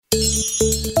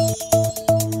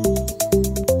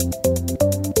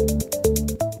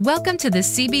Welcome to the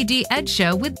CBD Ed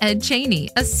Show with Ed Cheney,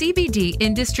 a CBD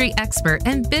industry expert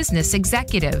and business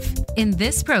executive. In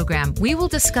this program, we will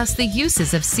discuss the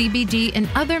uses of CBD and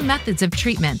other methods of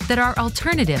treatment that are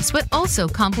alternatives but also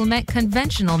complement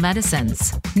conventional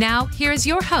medicines. Now, here's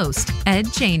your host,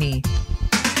 Ed Cheney.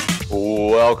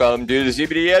 Welcome to the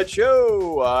CBD Ed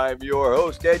Show. I'm your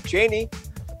host, Ed Cheney,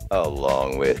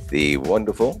 along with the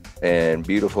wonderful and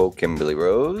beautiful Kimberly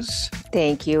Rose.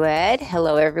 Thank you, Ed.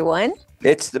 Hello, everyone.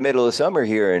 It's the middle of summer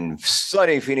here in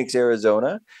sunny Phoenix,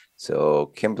 Arizona.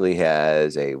 So Kimberly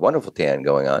has a wonderful tan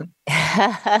going on.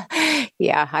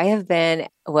 Yeah, I have been,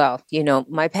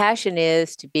 my passion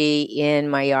is to be in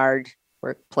my yard,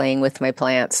 playing with my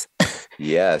plants.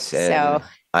 Yes. And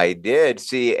I did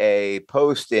see a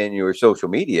post in your social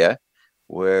media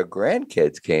where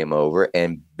grandkids came over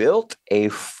and built a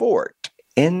fort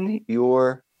in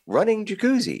your running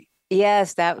jacuzzi.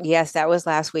 Yes, that was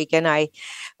last weekend. I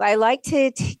like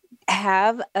to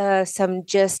have some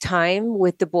just time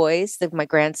with the boys, my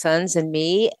grandsons and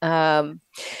me.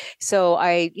 So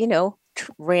I,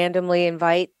 randomly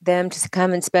invite them to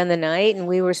come and spend the night, and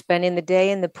we were spending the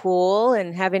day in the pool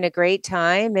and having a great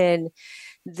time. And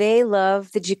they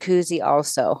love the jacuzzi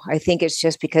also. I think it's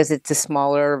just because it's a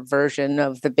smaller version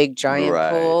of the big giant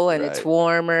pool, and it's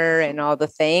warmer and all the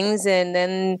things. And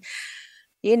then,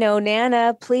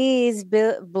 Nana, please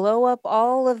blow up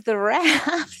all of the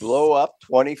rafts. Blow up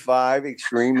 25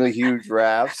 extremely huge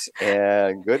rafts,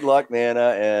 and good luck,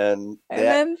 Nana. And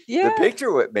the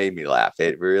picture made me laugh.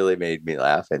 It really made me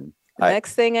laugh. And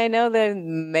next thing I know, they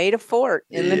made a fort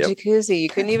in the jacuzzi. You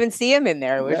couldn't even see them in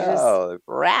there. It was just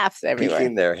rafts everywhere.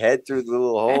 Peeking their head through the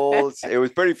little holes. It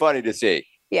was pretty funny to see.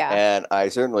 Yeah. And I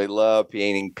certainly love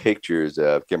painting pictures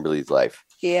of Kimberly's life.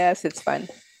 Yes, it's fun.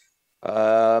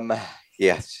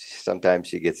 Yes, sometimes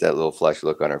she gets that little flush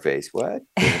look on her face. What?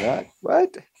 Not?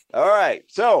 What? All right.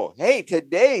 So, hey,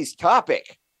 today's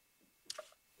topic,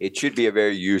 it should be a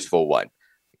very useful one.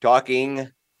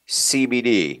 Talking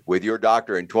CBD with your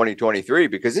doctor in 2023,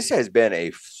 because this has been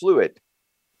a fluid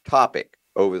topic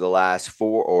over the last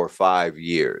 4 or 5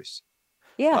 years.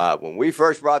 Yeah. When we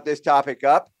first brought this topic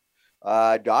up,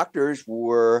 doctors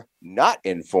were not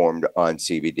informed on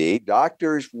CBD.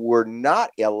 Doctors were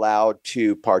not allowed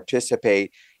to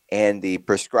participate in the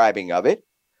prescribing of it,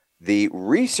 the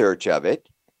research of it,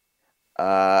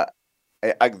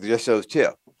 just those two.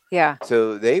 Yeah.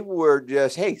 So they were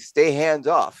just, hey, stay hands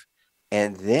off.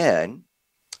 And then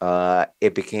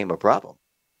it became a problem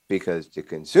because the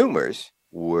consumers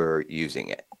were using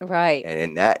it. Right.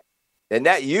 And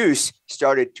that use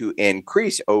started to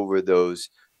increase over those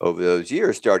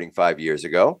years, starting 5 years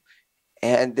ago.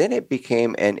 And then it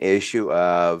became an issue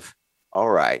of, all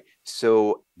right,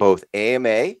 so both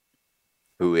AMA,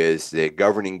 who is the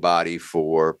governing body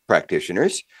for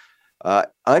practitioners,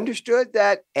 understood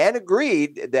that and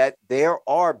agreed that there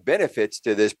are benefits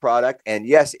to this product. And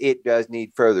yes, it does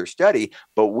need further study,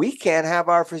 but we can't have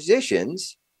our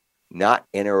physicians not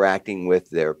interacting with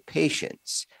their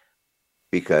patients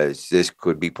because this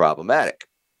could be problematic.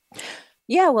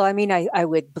 Yeah, well, I mean, I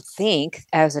would think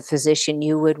as a physician,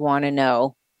 you would want to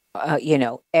know,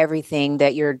 everything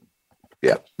that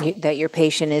that your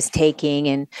patient is taking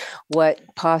and what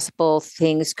possible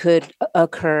things could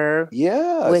occur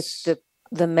with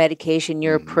the medication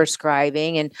you're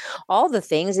prescribing and all the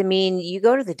things. I mean, you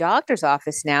go to the doctor's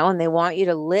office now and they want you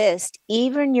to list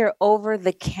even your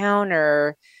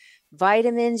over-the-counter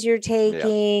vitamins you're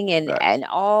taking and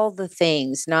all the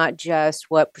things, not just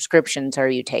what prescriptions are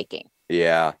you taking.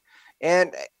 Yeah.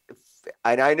 And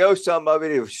I know some of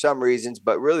it is some reasons,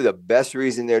 but really the best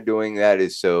reason they're doing that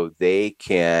is so they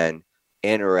can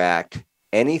interact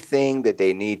anything that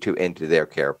they need to into their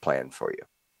care plan for you.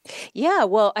 Yeah.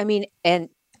 Well, I mean, and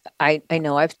I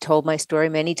know I've told my story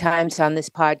many times on this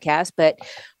podcast, but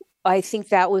I think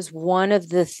that was one of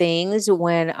the things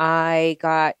when I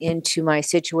got into my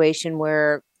situation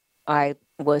where I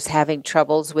was having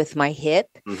troubles with my hip.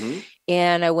 Mm-hmm.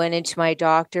 And I went into my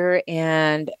doctor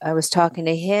and I was talking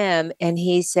to him and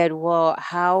he said, well,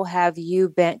 how have you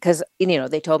been? Because,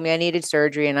 they told me I needed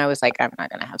surgery and I was like, I'm not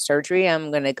going to have surgery. I'm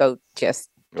going to go just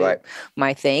do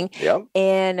my thing. Yep.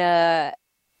 And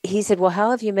he said, well,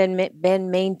 how have you been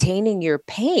maintaining your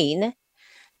pain?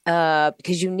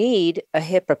 Because you need a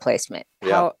hip replacement.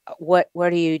 Yeah. What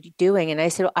are you doing? And I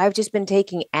said, well, I've just been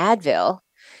taking Advil.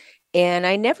 And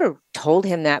I never told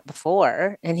him that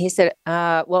before. And he said,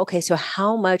 well, okay, so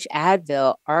how much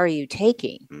Advil are you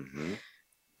taking? Mm-hmm.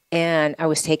 And I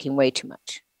was taking way too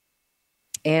much.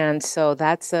 And so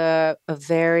that's a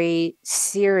very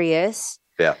serious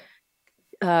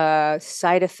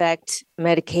side effect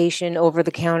medication, over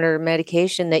the counter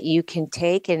medication that you can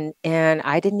take, and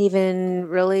I didn't even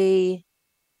really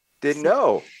Didn't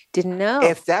know.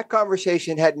 If that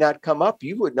conversation had not come up,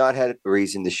 you would not have a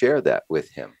reason to share that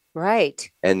with him. Right.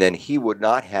 And then he would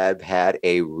not have had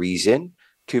a reason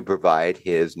to provide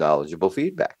his knowledgeable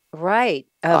feedback. Right.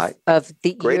 Of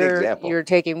the great example. You're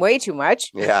taking way too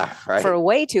much. Yeah, right. For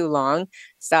way too long.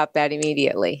 Stop that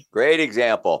immediately. Great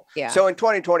example. Yeah. So in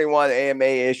 2021, the AMA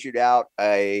issued out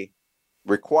a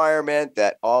requirement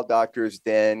that all doctors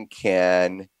then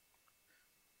can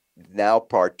now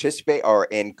participate, or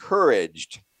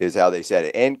encouraged is how they said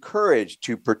it, encouraged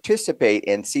to participate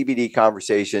in CBD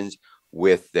conversations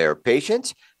with their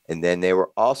patients. And then they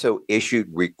were also issued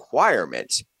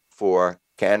requirements for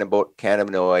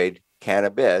cannabinoid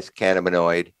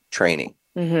training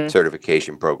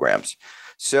certification programs.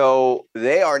 So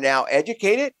they are now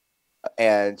educated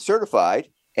and certified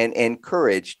and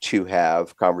encouraged to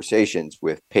have conversations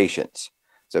with patients.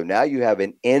 So now you have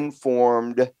an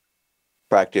informed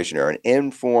practitioner, an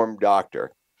informed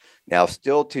doctor. Now,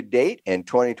 still to date in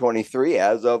 2023,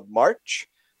 as of March,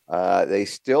 they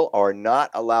still are not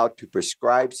allowed to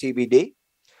prescribe CBD.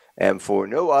 And for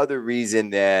no other reason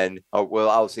than,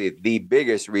 I'll say the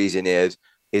biggest reason is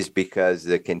because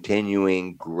the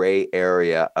continuing gray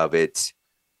area of its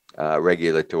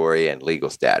regulatory and legal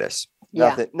status.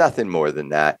 Nothing more than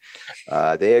that.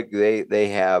 They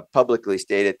have publicly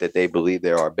stated that they believe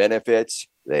there are benefits.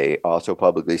 They also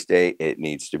publicly state it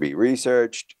needs to be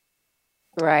researched.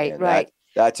 Right, right.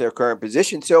 That's their current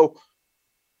position. So,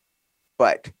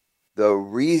 but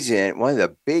one of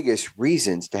the biggest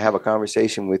reasons to have a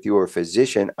conversation with your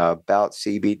physician about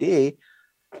CBD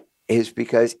is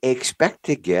because expect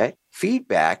to get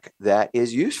feedback that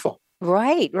is useful.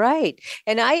 Right, right.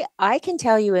 And I can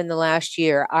tell you in the last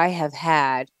year, I have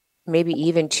had, maybe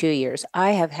even 2 years,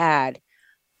 I have had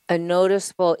a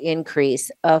noticeable increase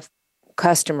of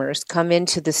customers come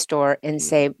into the store and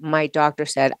say, my doctor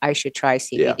said I should try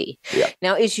CBD. Yeah.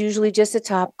 Now, it's usually just a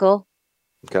topical,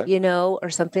 okay, or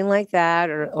something like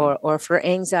that, or for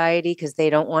anxiety, because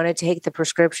they don't want to take the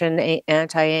prescription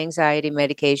anti-anxiety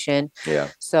medication. Yeah.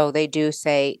 So they do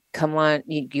say, come on,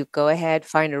 you go ahead,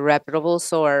 find a reputable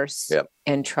source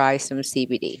and try some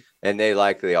CBD. And they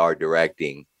likely are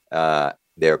directing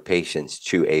their patients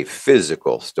to a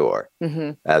physical store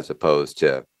as opposed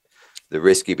to the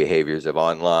risky behaviors of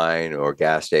online or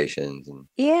gas stations and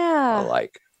the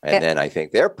like. And then I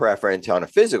think their preference on a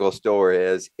physical store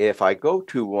is, if I go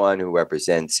to one who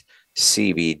represents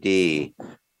CBD,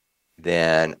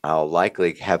 then I'll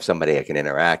likely have somebody I can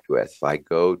interact with. If I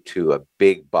go to a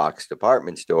big box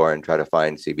department store and try to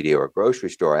find CBD, or a grocery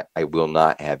store, I will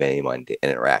not have anyone to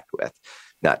interact with.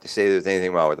 Not to say there's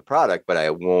anything wrong with the product, but I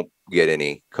won't get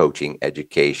any coaching,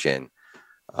 education,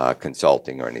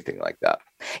 consulting, or anything like that.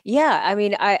 Yeah. I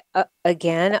mean,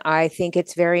 I think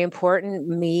it's very important.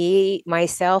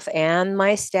 Myself and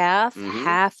my staff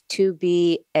have to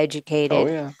be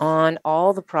educated on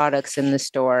all the products in the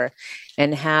store,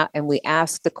 and we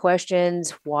ask the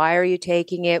questions. Why are you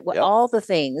taking it? All the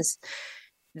things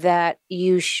that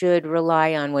you should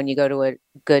rely on when you go to a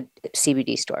good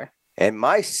CBD store. And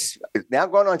now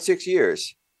going on 6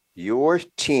 years, your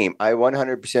team, I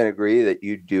 100% agree that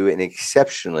you do an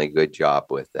exceptionally good job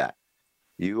with that.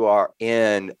 You are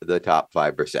in the top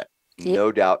 5%.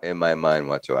 No doubt in my mind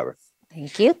whatsoever.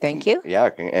 Thank you. Thank you. Yeah.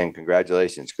 And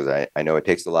congratulations, because I know it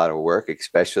takes a lot of work,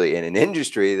 especially in an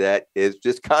industry that is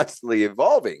just constantly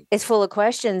evolving. It's full of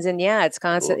questions, and it's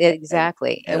constant.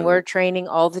 Exactly. And we're training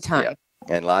all the time.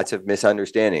 Yeah. And lots of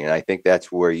misunderstanding. And I think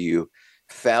that's where you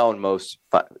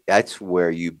that's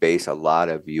where you base a lot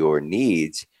of your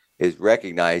needs, is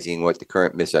recognizing what the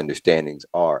current misunderstandings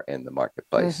are in the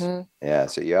marketplace. Yeah.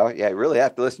 So you really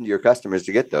have to listen to your customers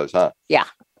to get those, huh? Yeah.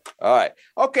 All right.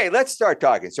 Okay. Let's start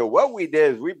talking. So what we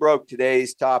did is we broke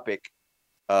today's topic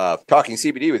of talking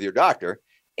CBD with your doctor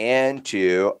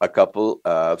into a couple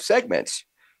of segments.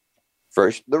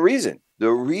 First, the reason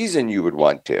you would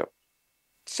want to.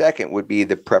 Second would be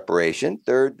the preparation.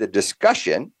 Third, the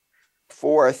discussion.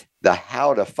 Fourth, the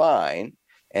how to find.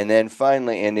 And then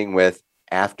finally ending with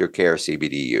aftercare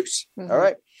CBD use. All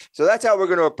right. So that's how we're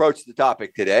going to approach the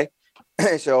topic today.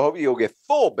 So I hope you'll get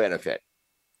full benefit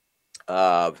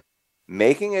of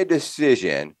making a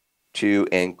decision to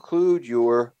include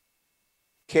your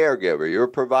caregiver, your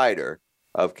provider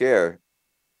of care,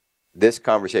 this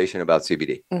conversation about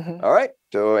CBD. All right.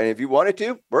 So, and if you wanted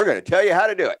to, we're going to tell you how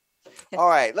to do it. All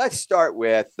right, let's start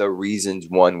with the reasons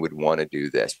one would want to do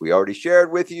this. We already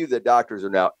shared with you the doctors are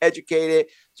now educated,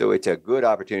 so it's a good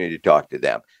opportunity to talk to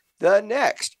them. The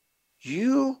next,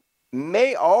 you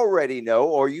may already know,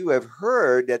 or you have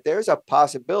heard that there's a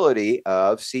possibility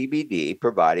of CBD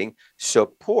providing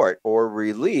support or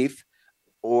relief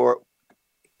or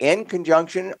in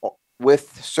conjunction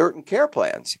with certain care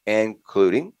plans,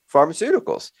 including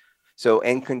pharmaceuticals. So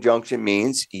in conjunction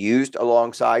means used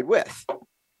alongside with.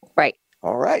 Right.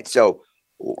 All right. So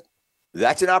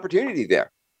that's an opportunity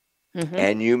there. Mm-hmm.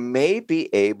 And you may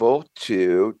be able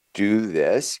to do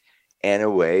this in a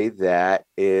way that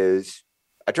is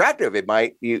attractive. It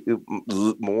might be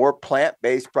more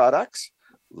plant-based products,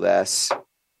 less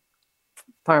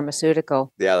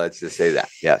Pharmaceutical. Yeah, let's just say that.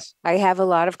 Yes. I have a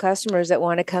lot of customers that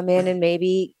want to come in and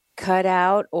maybe cut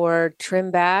out or trim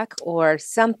back or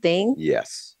something.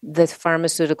 Yes. The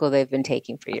pharmaceutical they've been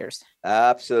taking for years.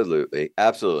 Absolutely.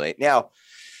 Absolutely. Now,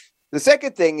 the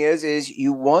second thing is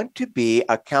you want to be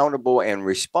accountable and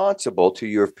responsible to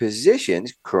your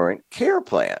physician's current care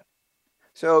plan.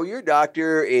 So your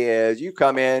doctor you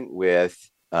come in with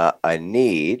a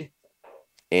need,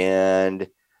 and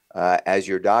as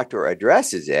your doctor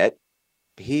addresses it,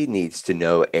 he needs to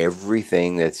know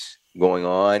everything that's going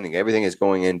on and everything that's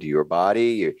going into your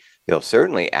body. He'll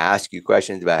certainly ask you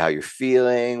questions about how you're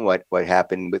feeling, what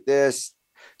happened with this,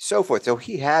 so forth. So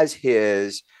he has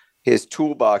his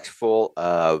toolbox full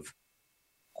of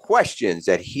questions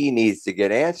that he needs to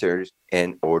get answers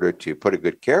in order to put a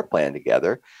good care plan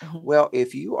together. Mm-hmm. Well,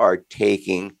 if you are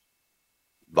taking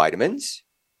vitamins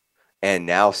and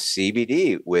now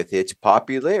CBD with its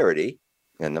popularity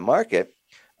in the market,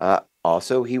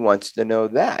 also he wants to know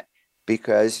that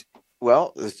because,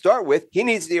 well, to start with, he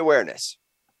needs the awareness.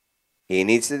 He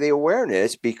needs the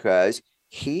awareness because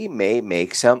he may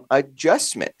make some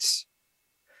adjustments.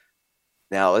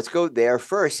 Now, let's go there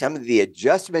first. Some of the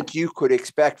adjustments you could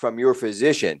expect from your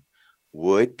physician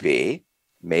would be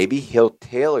maybe he'll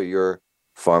tailor your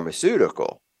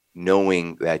pharmaceutical,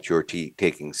 knowing that you're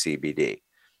taking CBD.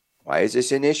 Why is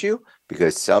this an issue?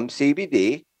 Because some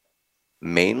CBD,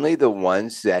 mainly the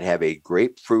ones that have a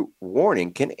grapefruit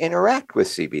warning, can interact with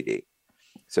CBD.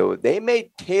 So they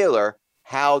may tailor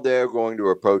how they're going to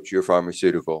approach your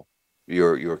pharmaceutical,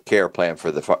 your care plan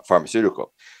for the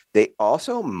pharmaceutical. They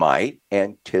also might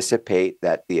anticipate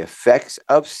that the effects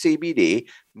of CBD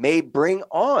may bring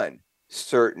on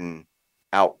certain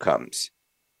outcomes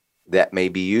that may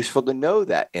be useful to know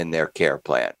that in their care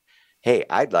plan. Hey,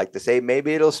 I'd like to say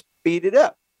maybe it'll speed it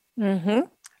up. Mm-hmm.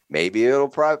 Maybe it'll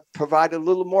provide a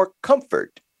little more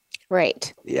comfort.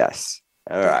 Right. Yes.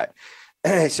 All right.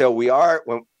 So we are,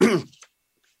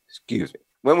 excuse me.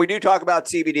 When we do talk about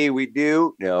CBD, we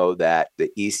do know that the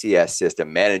ECS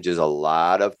system manages a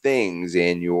lot of things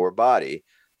in your body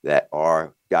that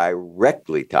are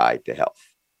directly tied to health.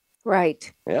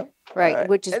 Right. Yeah. Right.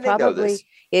 Which is probably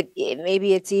it.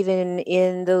 Maybe it's even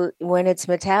in when it's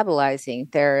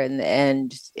metabolizing there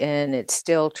and it's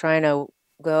still trying to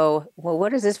go, well,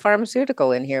 what is this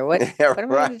pharmaceutical in here? What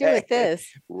am I going to do with this?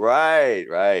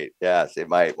 Right. Yes. It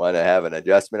might want to have an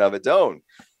adjustment of its own.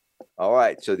 All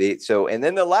right. And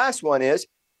then the last one is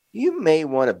you may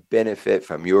want to benefit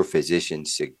from your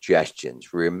physician's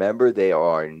suggestions. Remember, they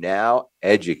are now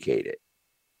educated.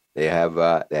 They have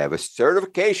a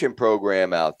certification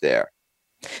program out there.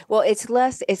 Well, it's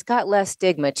got less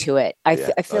stigma to it. I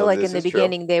feel like in the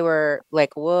beginning they were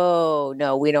like, whoa,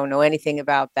 no, we don't know anything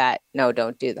about that. No,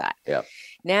 don't do that. Yeah.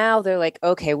 Now they're like,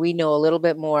 okay, we know a little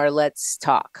bit more. Let's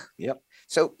talk. Yep.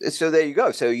 So there you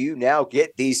go. So you now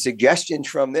get these suggestions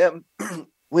from them,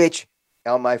 which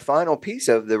on my final piece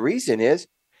of the reason is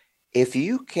if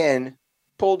you can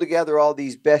pull together all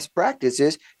these best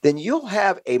practices, then you'll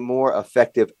have a more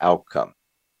effective outcome.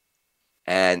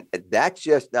 And that's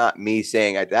just not me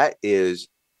saying that is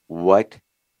what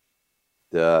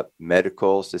the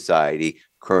medical society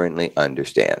currently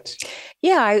understands.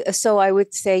 Yeah. So I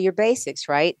would say your basics,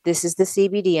 right? This is the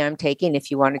CBD I'm taking.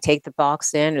 If you want to take the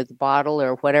box in or the bottle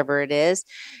or whatever it is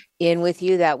in with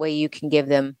you, that way you can give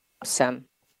them some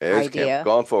idea. Kim,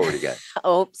 going forward again.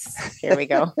 Oops. Here we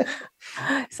go.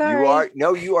 Sorry.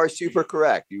 You are super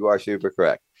correct. You are super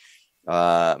correct.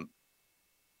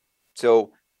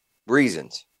 So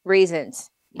reasons.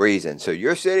 So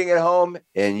you're sitting at home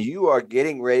and you are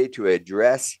getting ready to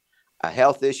address a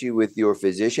health issue with your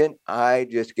physician. I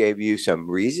just gave you some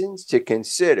reasons to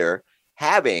consider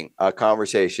having a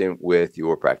conversation with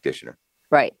your practitioner.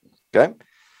 Right. Okay.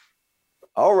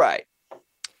 All right.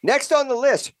 Next on the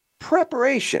list,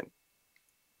 preparation.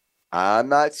 I'm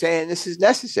not saying this is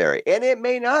necessary, and it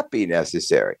may not be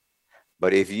necessary.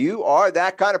 But if you are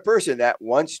that kind of person that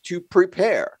wants to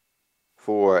prepare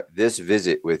for this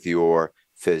visit with your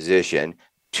physician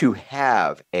to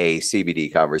have a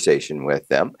CBD conversation with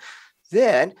them,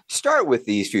 then start with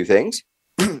these few things.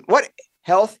 what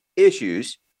health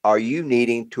issues are you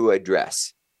needing to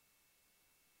address?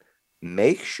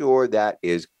 Make sure that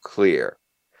is clear.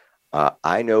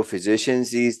 I know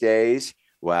physicians these days,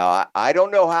 well, I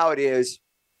don't know how it is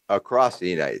across the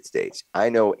United States. I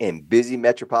know in busy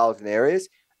metropolitan areas,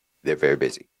 they're very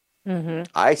busy. Mm-hmm.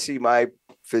 I see my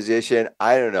physician,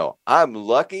 I don't know. I'm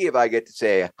lucky if I get to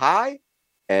say hi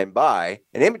and bye.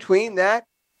 And in between that,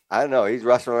 I don't know. He's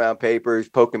rustling around papers,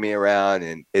 poking me around,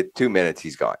 and in 2 minutes,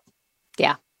 he's gone.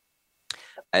 Yeah.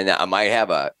 And I might have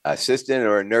an assistant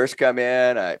or a nurse come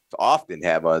in. I often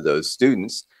have one of those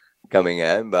students coming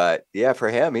in. But yeah, for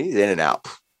him, he's in and out.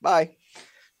 Bye.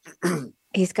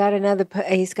 He's got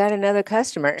another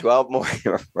customer. 12 more.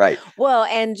 Right. Well,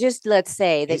 and just let's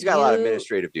say that he's got a lot of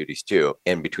administrative duties too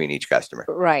in between each customer.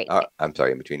 Right. I'm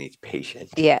sorry, in between each patient.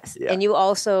 Yes. Yeah. And you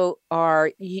also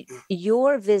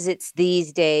your visits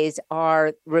these days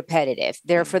are repetitive.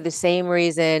 They're for the same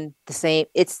reason,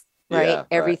 it's right. Yeah,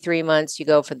 Every right. 3 months you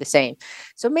go for the same.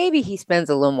 So maybe he spends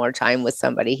a little more time with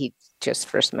somebody he just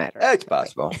first met. It's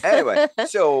possible. Anyway,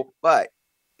 but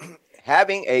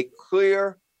having a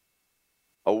clear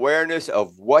awareness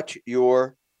of what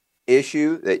your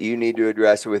issue that you need to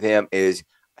address with him is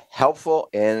helpful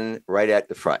and right at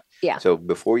the front. Yeah. So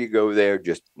before you go there,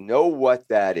 just know what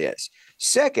that is.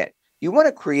 Second, you want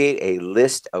to create a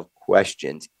list of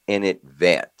questions in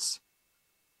advance.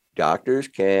 Doctors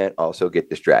can also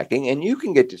get distracting, and you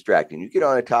can get distracting. You get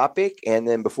on a topic, and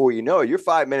then before you know it, your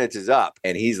 5 minutes is up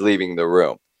and he's leaving the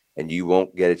room, and you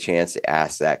won't get a chance to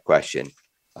ask that question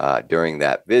during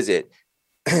that visit.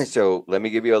 So let me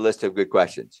give you a list of good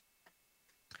questions.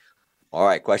 All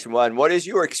right. Question 1. What is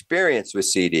your experience with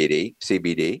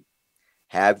CBD?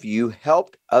 Have you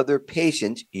helped other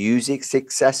patients use it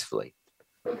successfully?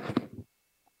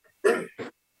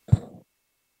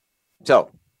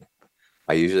 So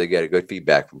I usually get a good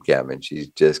feedback from Kevin. She's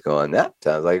just going, that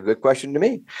sounds like a good question to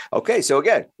me. Okay. So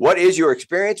again, what is your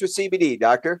experience with CBD,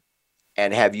 doctor?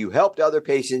 And have you helped other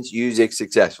patients use it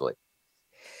successfully?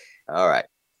 All right.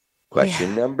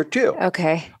 Question number 2.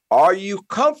 Okay. Are you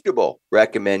comfortable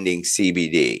recommending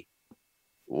CBD?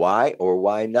 Why or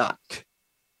why not?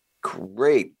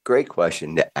 Great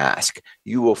question to ask.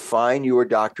 You will find your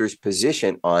doctor's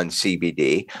position on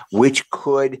CBD, which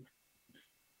could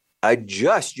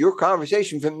adjust your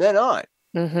conversation from then on.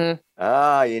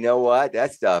 Mm-hmm. You know what?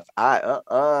 That stuff, nope,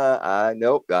 I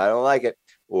don't like it.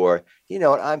 Or, you know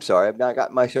what? I'm sorry, I've not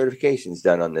got my certifications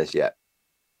done on this yet.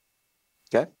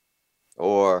 Okay.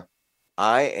 Or,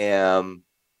 I am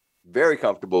very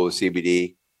comfortable with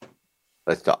CBD.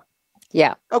 Let's talk.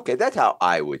 Yeah. Okay, that's how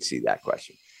I would see that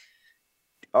question.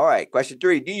 All right, question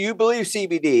 3. Do you believe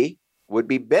CBD would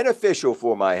be beneficial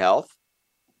for my health?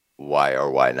 Why or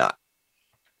why not?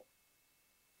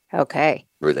 Okay.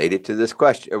 Related to this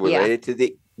question, related to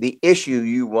the issue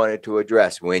you wanted to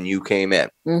address when you came in.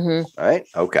 Mm-hmm. All right,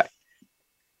 okay.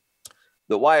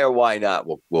 The why or why not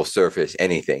will surface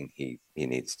anything he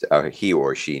needs to, or he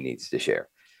or she needs to share.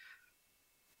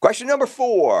 Question number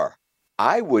 4.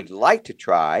 I would like to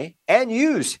try and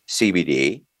use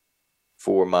CBD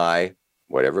for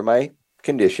whatever my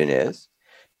condition is.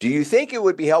 Do you think it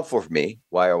would be helpful for me?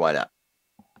 Why or why not?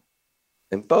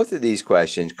 And both of these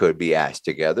questions could be asked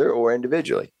together or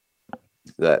individually.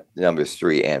 The numbers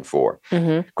 3 and 4.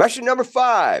 Mm-hmm. Question number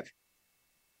 5.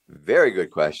 Very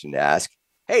good question to ask.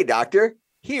 Hey, doctor,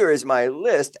 here is my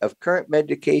list of current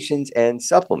medications and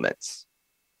supplements.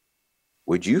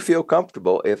 Would you feel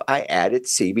comfortable if I added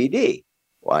CBD?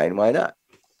 Why and why not?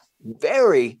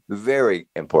 Very, very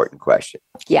important question.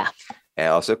 Yeah. And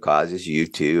also causes you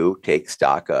to take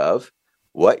stock of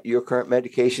what your current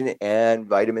medication and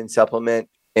vitamin supplement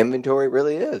inventory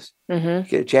really is. Mm-hmm.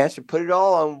 Get a chance to put it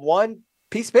all on one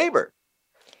piece of paper.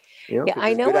 Yeah, I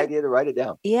It's know. a good idea to write it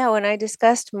down. Yeah, when I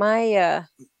discussed my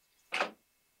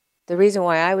the reason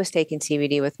why I was taking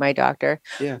CBD with my doctor,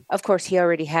 of course, she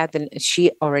already had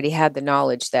the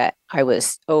knowledge that I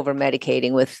was over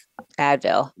medicating with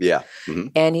Advil. Yeah. Mm-hmm.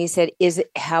 And he said,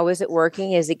 how is it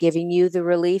working? Is it giving you the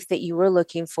relief that you were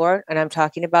looking for? And I'm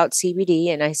talking about CBD.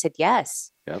 And I said,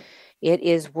 yes, it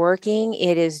is working.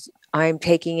 I'm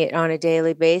taking it on a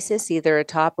daily basis, either a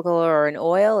topical or an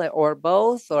oil or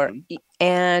both,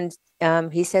 and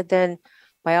he said, then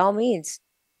by all means,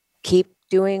 keep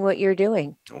doing what you're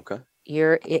doing. Okay.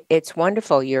 It's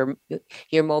wonderful. Your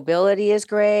mobility is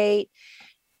great.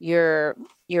 Your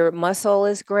muscle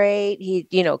is great.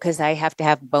 Because I have to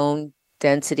have bone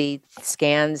density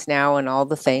scans now and all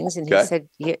the things. And he said,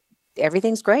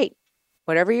 everything's great.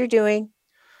 Whatever you're doing,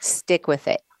 stick with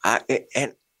it.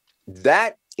 And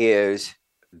that is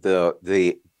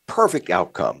the perfect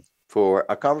outcome for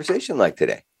a conversation like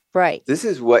today. Right. This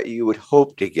is what you would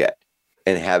hope to get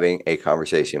in having a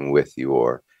conversation with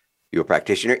your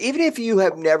practitioner, even if you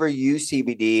have never used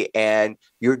CBD and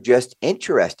you're just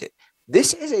interested.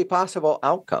 This is a possible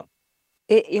outcome.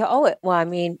 Well, I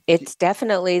mean, it's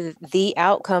definitely the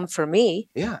outcome for me.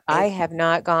 Yeah. I have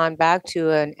not gone back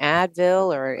to an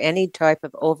Advil or any type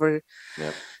of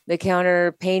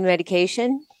over-the-counter pain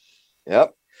medication.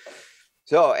 Yep.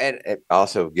 So, and it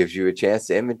also gives you a chance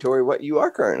to inventory what you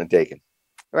are currently taking.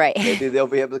 Right. Maybe they'll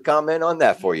be able to comment on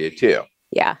that for you too.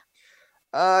 Yeah.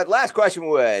 Last question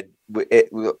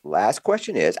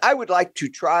is, I would like to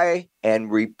try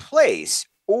and replace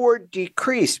or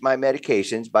decrease my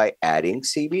medications by adding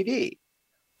CBD.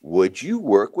 Would you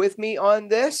work with me on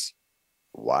this?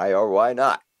 Why or why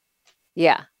not?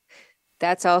 Yeah.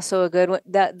 That's also a good one.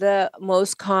 The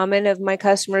most common of my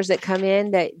customers that come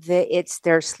in, that it's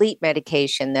their sleep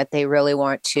medication that they really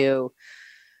want to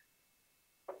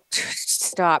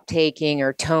stop taking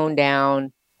or tone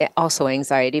down. Also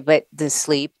anxiety, but the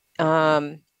sleep.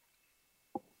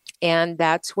 And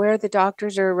that's where the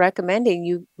doctors are recommending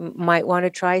you might want to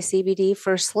try CBD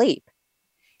for sleep.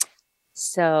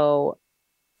 So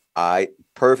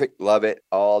perfect. Love it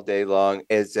all day long.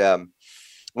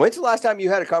 When's the last time you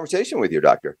had a conversation with your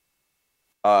doctor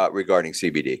regarding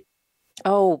CBD?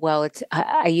 Oh, well,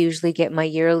 I usually get my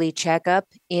yearly checkup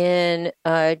in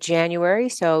January.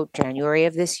 So January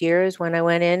of this year is when I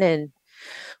went in and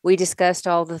we discussed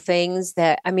all the things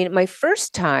my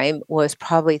first time was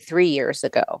probably 3 years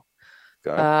ago.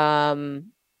 Okay.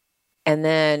 And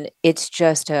then it's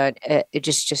just again,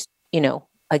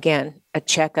 a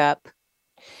checkup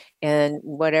and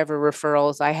whatever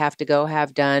referrals I have to go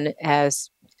have done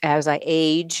as I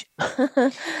age.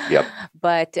 Yep.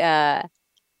 But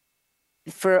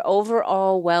for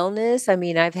overall wellness, I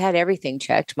mean, I've had everything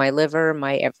checked, my liver,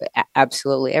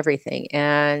 absolutely everything.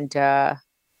 And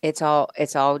it's all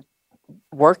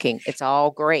working. It's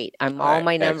all great. All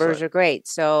my numbers excellent. are great.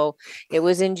 So it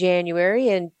was in January,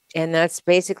 and that's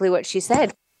basically what she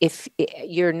said. If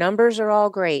your numbers are all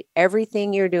great,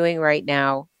 everything you're doing right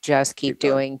now, just keep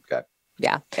doing. Okay.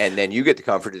 Yeah. And then you get the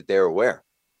comfort that they're aware.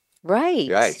 Right.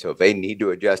 Right. So if they need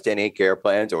to adjust any care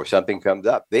plans or something comes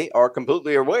up, they are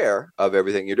completely aware of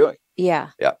everything you're doing. Yeah.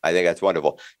 Yeah. I think that's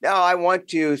wonderful. Now I want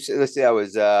to, let's see,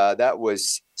 that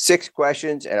was 6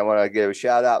 questions, and I want to give a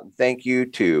shout out and thank you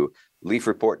to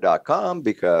leafreport.com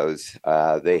because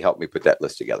they helped me put that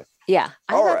list together. Yeah.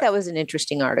 I thought that was an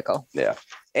interesting article. Yeah.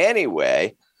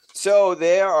 Anyway, so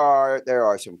there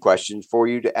are some questions for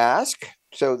you to ask.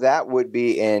 So that would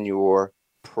be in your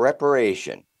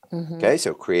preparation. Mm-hmm. Okay.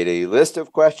 So create a list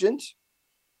of questions.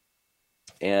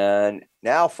 And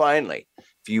now finally,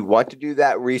 if you want to do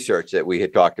that research that we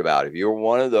had talked about, if you're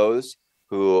one of those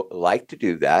who like to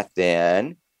do that,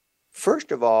 then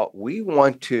first of all, we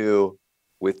want to,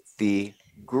 with the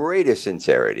greatest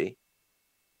sincerity,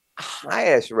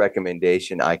 highest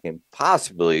recommendation I can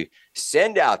possibly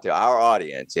send out to our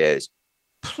audience is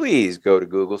please go to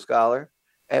Google Scholar,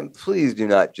 and please do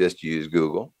not just use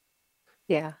Google.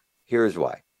 Yeah. Here's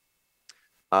why.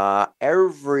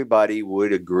 Everybody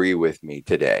would agree with me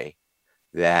today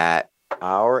that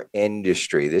our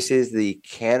industry, this is the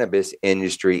cannabis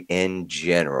industry in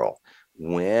general,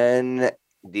 when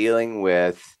dealing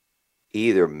with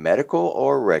either medical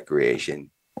or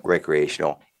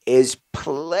recreational, is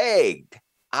plagued.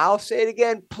 I'll say it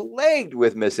again, plagued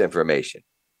with misinformation.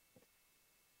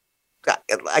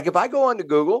 Like if I go onto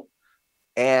Google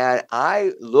and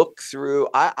I look through,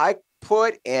 I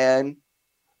put in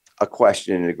a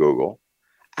question into Google,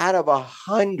 out of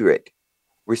 100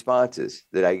 responses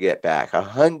that I get back,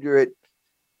 100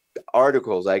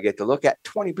 articles I get to look at,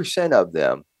 20% of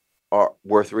them are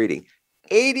worth reading.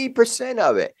 80%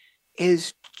 of it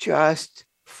is just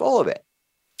full of it.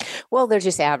 Well, they're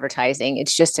just advertising.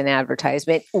 It's just an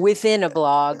advertisement within a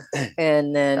blog.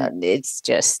 And then it's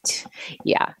just,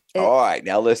 yeah. All right.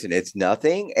 Now listen, it's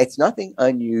nothing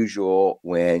unusual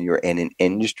when you're in an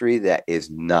industry that is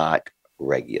not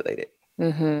regulated.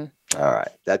 Mm-hmm. All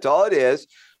right. That's all it is.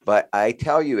 But I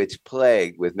tell you, it's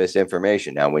plagued with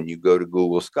misinformation. Now, when you go to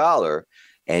Google Scholar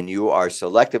and you are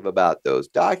selective about those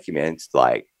documents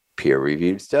like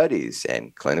peer-reviewed studies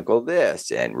and clinical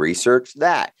this and research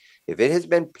that, if it has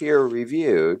been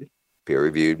peer-reviewed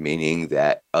meaning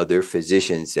that other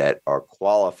physicians that are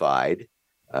qualified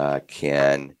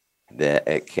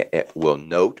it will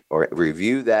note or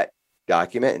review that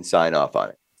document and sign off on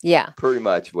it. Yeah. Pretty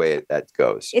much the way that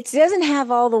goes. It doesn't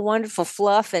have all the wonderful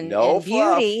fluff and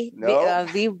beauty. No.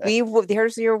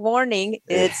 Here's your warning.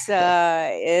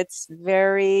 It's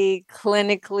very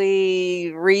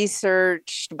clinically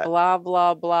researched, blah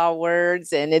blah blah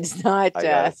words, and it's not. I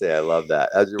gotta say, I love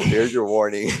that. Here's your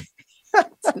warning.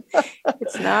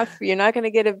 It's not. You're not going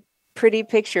to get a pretty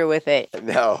picture with it.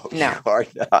 No, you are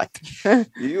not.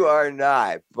 You are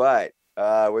not. But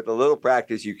with a little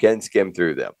practice, you can skim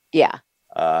through them. Yeah.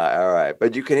 All right.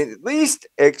 But you can at least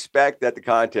expect that the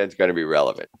content's going to be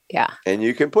relevant. Yeah. And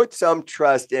you can put some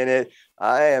trust in it.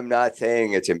 I am not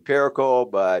saying it's empirical,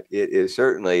 but it is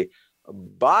certainly,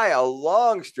 by a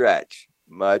long stretch,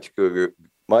 much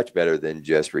better than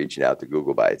just reaching out to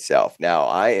Google by itself. Now,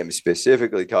 I am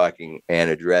specifically talking and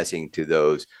addressing to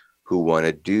those who want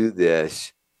to do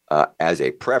this as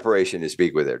a preparation to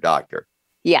speak with their doctor.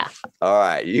 Yeah. All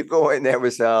right. You go in there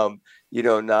with some,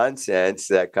 nonsense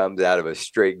that comes out of a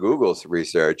straight Google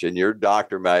research, and your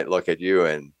doctor might look at you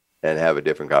and have a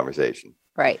different conversation.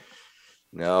 Right.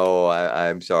 No,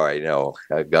 I'm sorry. No,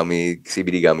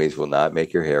 CBD gummies will not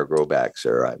make your hair grow back,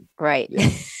 sir. Right. Yeah.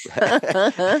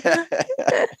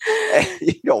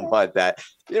 You don't want that.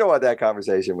 You don't want that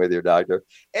conversation with your doctor.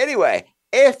 Anyway,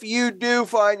 if you do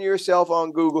find yourself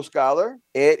on Google Scholar,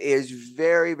 it is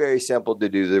very, very simple to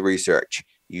do the research.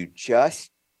 You just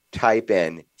type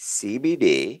in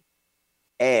CBD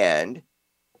and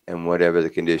whatever the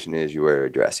condition is you are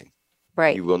addressing.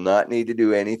 Right. You will not need to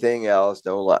do anything else.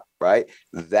 Right?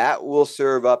 That will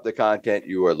serve up the content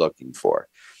you are looking for.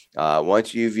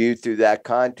 Once you view through that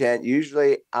content,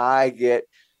 usually I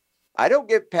don't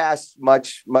get past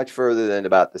much further than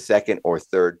about the second or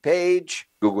third page.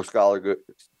 Google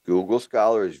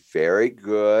Scholar is very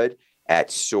good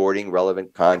at sorting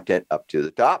relevant content up to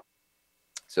the top.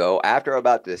 So after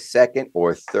about the second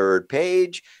or third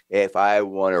page, if I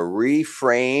want to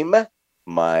reframe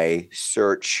my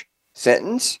search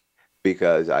sentence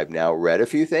because I've now read a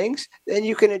few things, then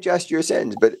you can adjust your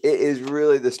sentence. But it is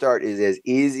really, the start is as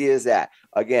easy as that.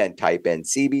 Again, type in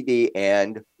CBD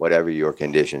and whatever your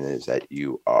condition is that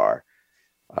you are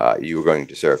going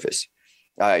to surface.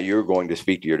 You're going to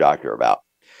speak to your doctor about.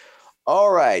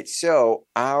 All right. So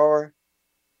our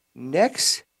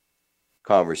next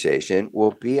conversation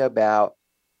will be about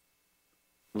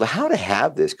how to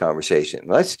have this conversation.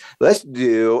 Let's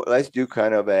do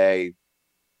kind of a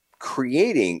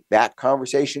creating that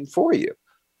conversation for you.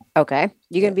 Okay.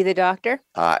 You gonna be the doctor?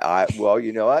 Well,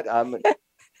 you know what?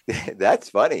 That's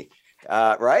funny.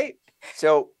 Right?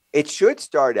 So it should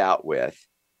start out with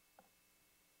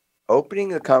opening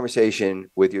the conversation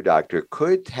with your doctor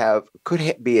could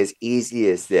be as easy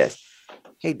as this.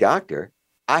 Hey, doctor,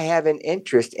 I have an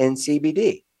interest in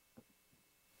CBD.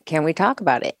 Can we talk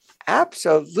about it?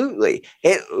 Absolutely.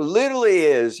 It literally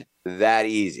is that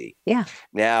easy. Yeah.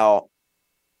 Now,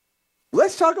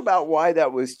 let's talk about why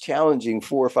that was challenging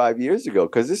 4 or 5 years ago,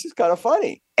 because this is kind of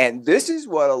funny. And this is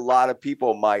what a lot of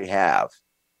people might have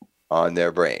on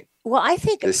their brain. Well, I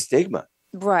think the stigma.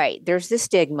 Right. There's the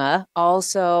stigma.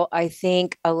 Also, I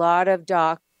think a lot of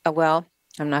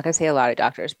I'm not going to say a lot of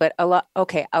doctors, but a lot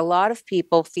of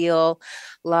people feel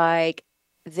like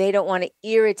they don't want to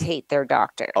irritate their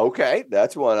doctor. Okay.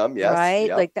 That's one of them. Yes. Right.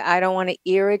 Yep. Like I don't want to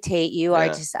irritate you.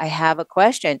 Yeah. I have a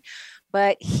question,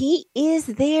 but he is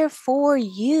there for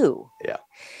you. Yeah.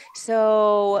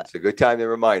 So it's a good time to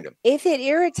remind him. If it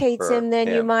irritates him, then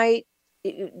you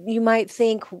might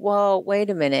think, well, wait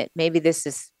a minute, maybe this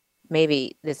is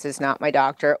not my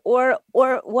doctor or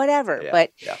whatever, but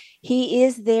he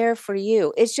is there for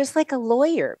you. It's just like a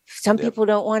lawyer. Some people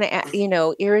don't want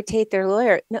to, irritate their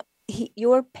lawyer. No,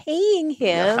 you're paying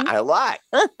him a lot.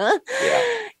 Yeah.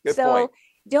 Good point.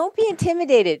 Don't be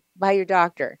intimidated by your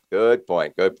doctor. Good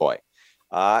point.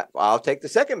 I'll take the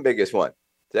second biggest one.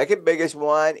 Second biggest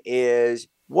one is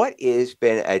what has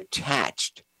been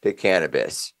attached to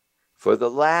cannabis for the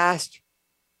last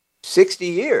 60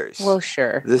 years. Well,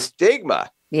 sure. The stigma.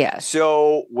 Yeah.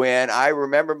 So when I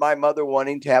remember my mother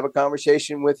wanting to have a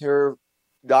conversation with her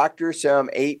doctor some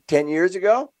 8-10 years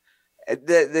ago,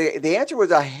 the answer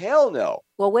was a hell no.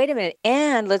 Well, wait a minute.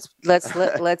 And let's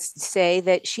say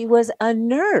that she was a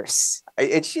nurse.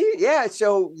 And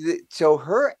so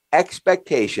her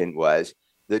expectation was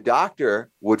the doctor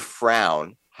would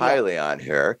frown highly on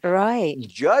her, right?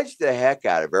 Judge the heck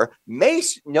out of her, may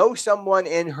know someone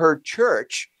in her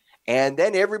church, and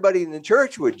then everybody in the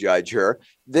church would judge her.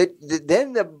 Then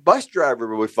the bus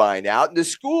driver would find out, and the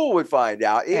school would find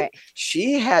out.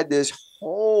 She had this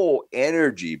whole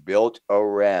energy built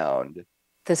around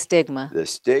the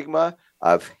stigma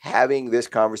of having this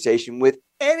conversation with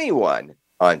anyone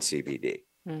on CBD.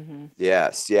 Mm-hmm.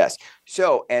 Yes, yes.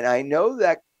 So, and I know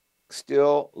that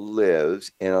still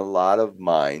lives in a lot of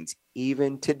minds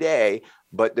even today,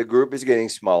 but the group is getting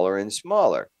smaller and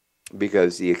smaller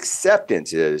because the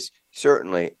acceptance is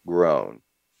certainly grown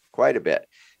quite a bit.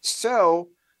 So,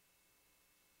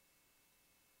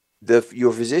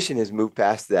 your physician has moved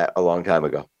past that a long time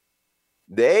ago.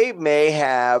 They may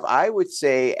have, I would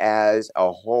say, as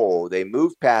a whole, they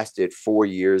moved past it 4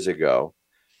 years ago,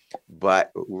 but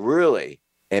really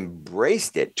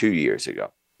embraced it 2 years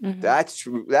ago. Mm-hmm.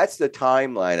 That's the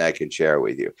timeline I can share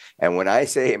with you. And when I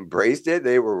say embraced it,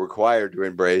 they were required to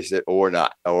embrace it or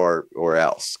not, or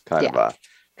else kind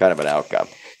of an outcome.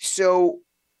 So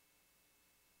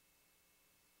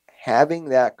having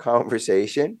that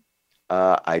conversation,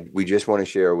 we just want to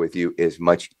share with you, is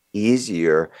much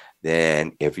easier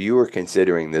than if you were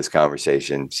considering this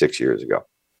conversation 6 years ago.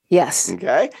 Yes.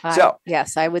 Okay.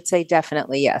 Yes, I would say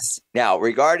definitely yes. Now,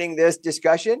 regarding this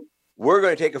discussion, we're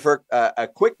going to take a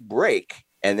quick break.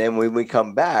 And then when we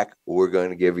come back, we're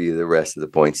going to give you the rest of the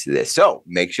points to this. So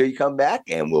make sure you come back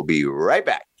and we'll be right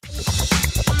back.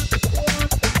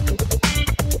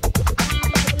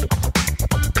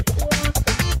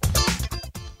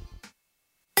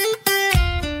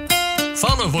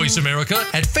 Follow Voice America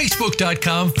at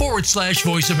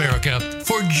facebook.com/Voice America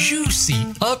for juicy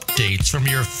updates from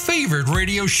your favorite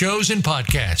radio shows and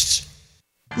podcasts.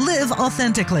 Live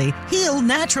authentically, heal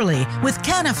naturally with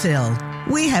Canafil.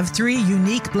 We have 3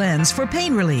 unique blends for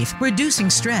pain relief,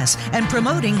 reducing stress, and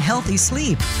promoting healthy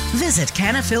sleep. Visit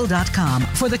Canafil.com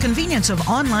for the convenience of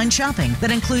online shopping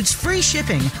that includes free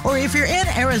shipping. Or if you're in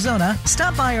Arizona,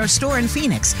 stop by our store in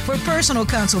Phoenix for personal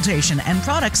consultation and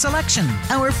product selection.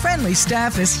 Our friendly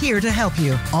staff is here to help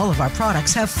you. All of our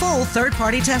products have full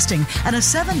third-party testing and a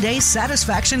 7-day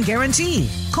satisfaction guarantee.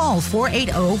 Call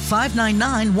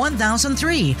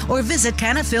 480-599-1003 or visit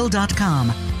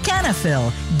Canafil.com.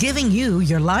 Canafil, giving you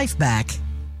your life back.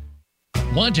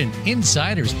 Want an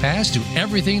insider's pass to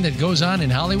everything that goes on in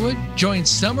Hollywood? Join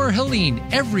Summer Helene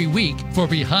every week for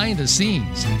Behind the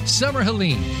Scenes. Summer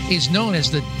Helene is known as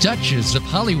the Duchess of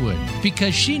Hollywood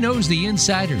because she knows the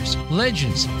insiders,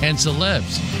 legends, and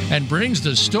celebs and brings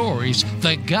the stories,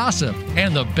 the gossip,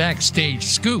 and the backstage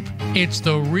scoop. It's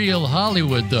the real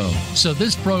Hollywood, though, so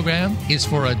this program is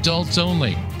for adults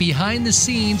only. Behind the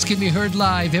Scenes can be heard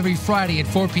live every Friday at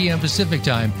 4 p.m. Pacific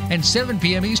Time and 7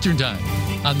 p.m. Eastern Time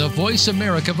on the Voice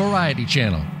America Variety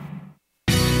Channel.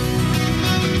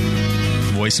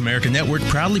 Voice America Network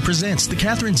proudly presents The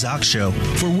Catherine Zox Show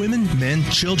for women, men,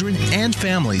 children, and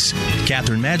families.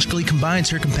 Catherine magically combines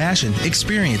her compassion,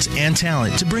 experience, and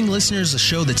talent to bring listeners a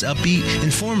show that's upbeat,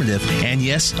 informative, and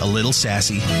yes, a little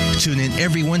sassy. Tune in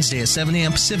every Wednesday at 7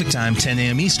 a.m. Pacific Time, 10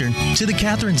 a.m. Eastern to The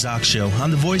Catherine Zox Show on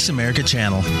the Voice America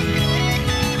channel.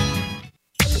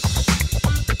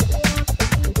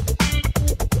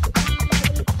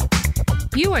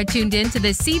 You are tuned in to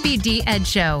the CBD Ed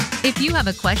Show. If you have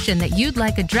a question that you'd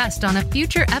like addressed on a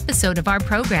future episode of our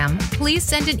program, please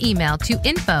send an email to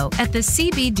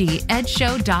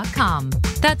info@thecbdedshow.com.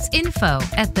 That's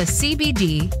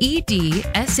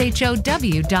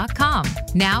info@thecbdedshow.com.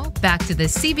 Now, back to the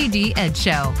CBD Ed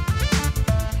Show.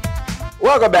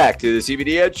 Welcome back to the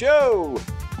CBD Ed Show.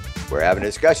 We're having a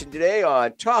discussion today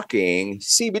on talking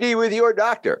CBD with your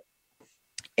doctor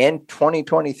in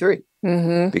 2023.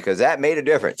 Mm-hmm. Because that made a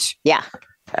difference. Yeah.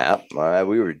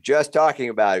 We were just talking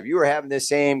about if you were having this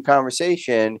same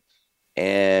conversation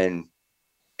in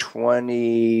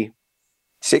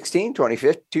 2016,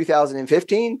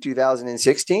 2015,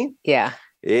 2016. Yeah.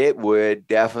 It would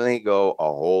definitely go a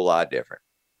whole lot different.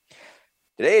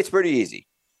 Today, it's pretty easy.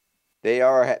 They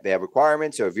have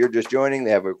requirements. So if you're just joining,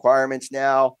 they have requirements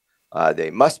now.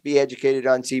 They must be educated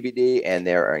on CBD, and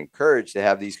they're encouraged to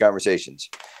have these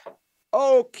conversations.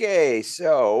 Okay,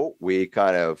 so we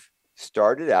kind of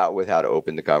started out with how to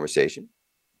open the conversation.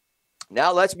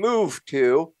 Now let's move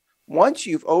to once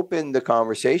you've opened the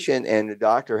conversation and the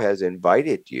doctor has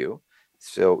invited you,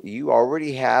 so you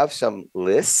already have some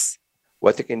lists,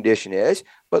 what the condition is,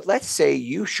 but let's say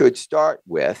you should start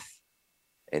with,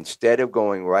 instead of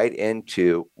going right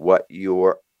into what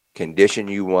your condition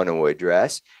you want to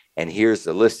address, and here's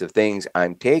the list of things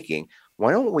I'm taking,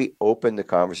 why don't we open the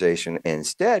conversation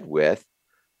instead with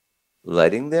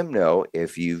letting them know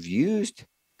if you've used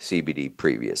CBD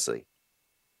previously?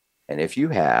 And if you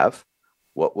have,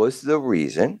 what was the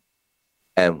reason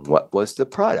and what was the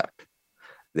product?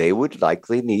 They would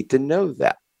likely need to know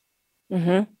that.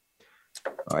 Mm-hmm.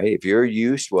 All right. If your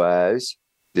use was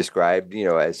described,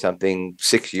 as something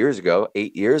 6 years ago,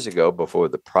 8 years ago, before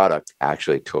the product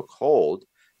actually took hold,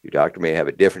 your doctor may have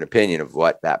a different opinion of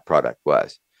what that product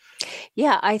was.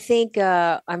 Yeah, I think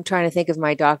I'm trying to think of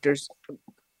my doctor's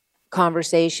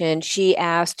conversation. She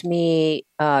asked me,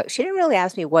 she didn't really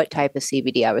ask me what type of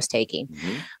CBD I was taking,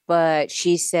 but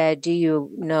she said, do you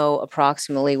know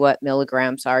approximately what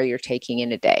milligrams are you're taking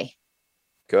in a day?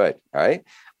 Good. All right.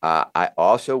 I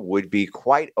also would be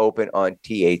quite open on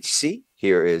THC.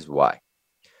 Here is why.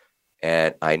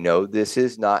 And I know this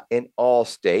is not in all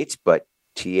states, but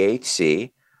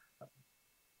THC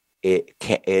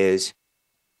is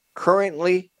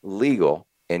currently legal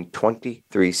in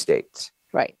 23 states.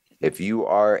 Right. If you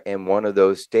are in one of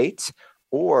those states,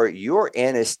 or you're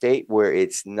in a state where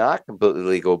it's not completely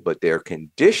legal, but their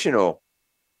conditional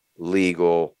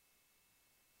legal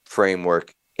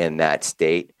framework in that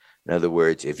state. In other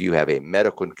words, if you have a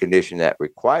medical condition that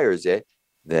requires it,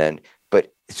 then,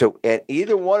 so at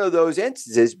either one of those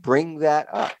instances, bring that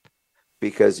up,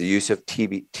 because the use of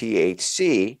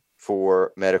THC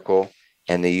for medical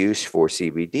and the use for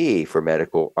CBD for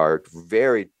medical are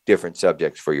very different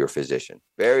subjects for your physician.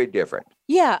 Very different.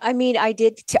 Yeah. I mean, I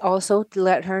did also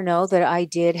let her know that I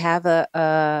did have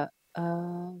a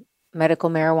medical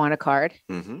marijuana card.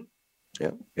 Mm-hmm.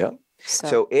 Yeah.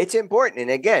 So it's important. And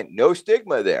again, no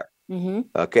stigma there. Mm-hmm.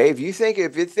 Okay. If you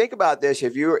think about this,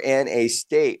 if you're in a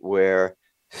state where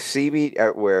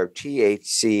where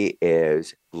THC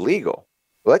is legal,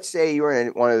 let's say you're in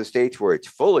one of the states where it's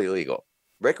fully legal,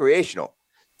 recreational,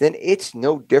 then it's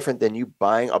no different than you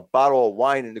buying a bottle of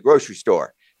wine in the grocery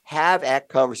store. Have that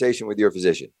conversation with your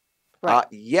physician. Right.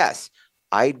 Yes,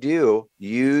 I do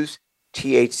use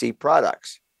THC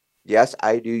products. Yes,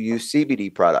 I do use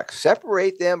CBD products.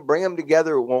 Separate them, bring them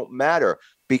together. It won't matter,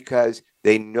 because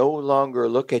they no longer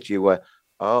look at you.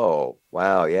 Oh,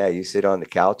 wow. Yeah. You sit on the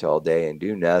couch all day and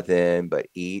do nothing but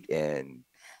eat and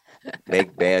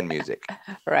make band music.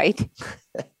 Right.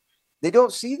 They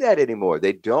don't see that anymore.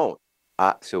 They don't.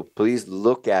 So please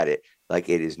look at it like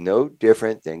it is no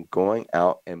different than going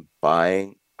out and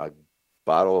buying a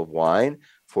bottle of wine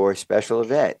for a special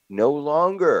event. No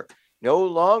longer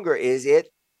is it.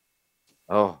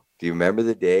 Oh, do you remember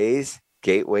the days?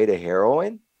 Gateway to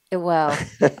heroin? Well,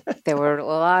 there were a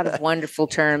lot of wonderful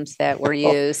terms that were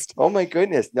used. Oh my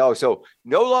goodness. No. So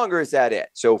no longer is that it.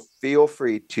 So feel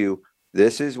free to,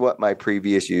 this is what my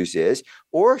previous use is,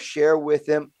 or share with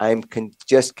them, I'm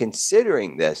just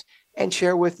considering this, and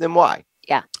share with them why.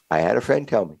 Yeah. I had a friend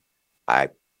tell me, I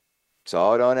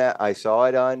saw it on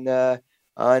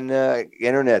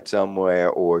internet somewhere,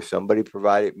 or somebody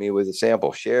provided me with a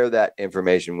sample. Share that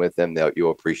information with them.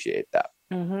 You'll appreciate that.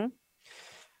 Mm-hmm.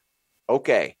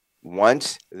 Okay.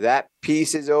 Once that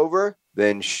piece is over,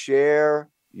 then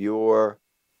share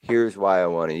here's why I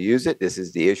want to use it. This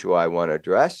is the issue I want to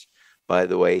address. By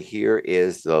the way, here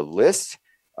is the list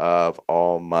of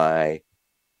all my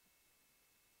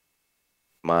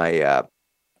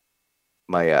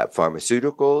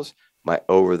pharmaceuticals, my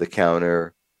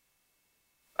over-the-counter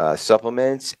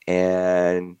supplements,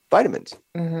 and vitamins.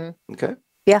 Mm-hmm. Okay.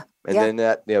 Yeah. And then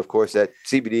that, of course, that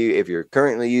CBD, if you're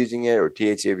currently using it, or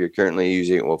THC, if you're currently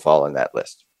using it, will fall on that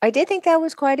list. I did think that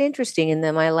was quite interesting in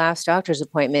my last doctor's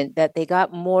appointment, that they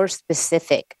got more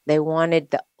specific. They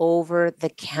wanted the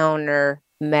over-the-counter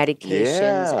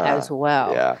medications as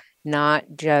well. Yeah. Not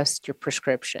just your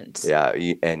prescriptions. Yeah.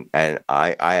 And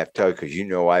I have to tell you, because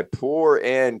I pour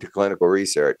into clinical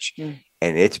research, and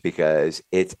it's because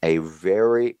it's a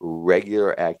very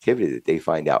regular activity that they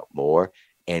find out more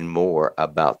and more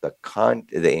about the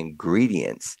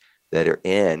ingredients that are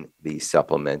in these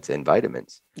supplements and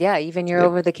vitamins. Yeah, even your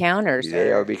over-the-counters.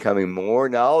 They are becoming more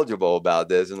knowledgeable about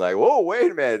this, and like, whoa,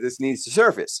 wait a minute, this needs to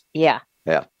surface. Yeah.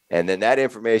 Yeah. And then that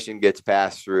information gets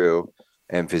passed through,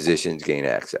 and physicians gain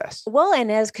access. Well,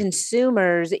 and as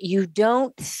consumers, you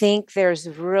don't think there's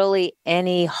really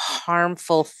any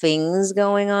harmful things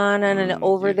going on an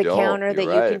over-the-counter that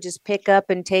you can just pick up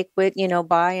and take with,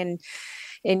 buy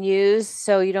and use.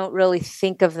 So you don't really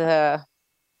think of the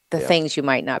things you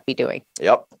might not be doing.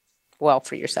 Yep. Well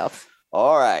for yourself.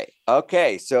 All right.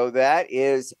 Okay. So that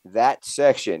is that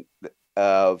section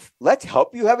of let's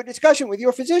help you have a discussion with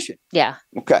your physician. Yeah.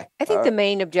 Okay. I think the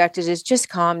main objective is just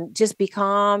be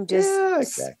calm. Just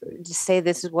say,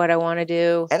 this is what I want to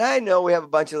do. And I know we have a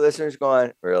bunch of listeners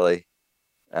going, really?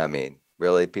 I mean,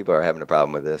 really? People are having a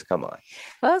problem with this? Come on.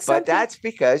 Well, but that's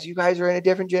because you guys are in a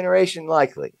different generation,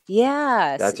 likely.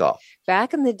 Yes. That's all.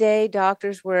 Back in the day,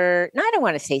 doctors were, I don't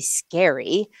want to say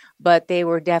scary, but they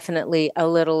were definitely a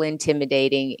little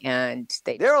intimidating, and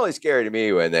they're only scary to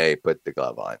me when they put the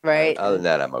glove on. Right. Other than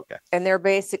that, I'm okay. And they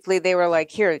were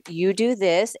like, here, you do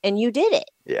this, and you did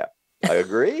it. Yeah. I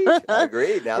agree. Now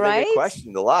they get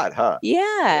questioned a lot, huh?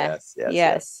 Yeah.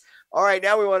 Yes. All right.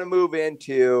 Now we want to move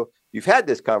into you've had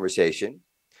this conversation,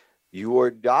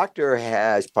 your doctor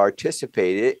has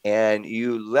participated, and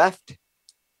you left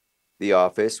the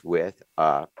office with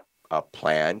a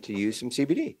plan to use some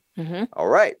CBD. Mm-hmm. All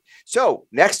right. So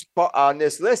next on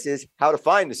this list is how to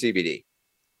find the CBD.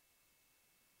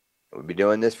 We've been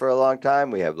doing this for a long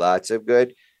time. We have lots of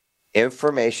good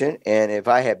information. And if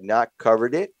I have not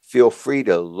covered it, feel free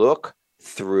to look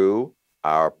through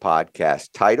our podcast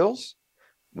titles.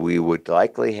 We would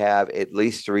likely have at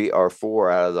least 3 or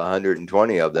 4 out of the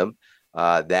 120 of them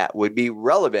that would be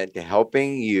relevant to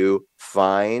helping you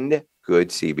find good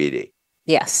CBD.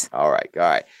 Yes. All right.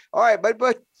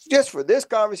 But just for this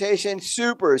conversation,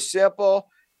 super simple.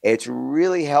 It's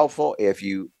really helpful if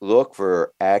you look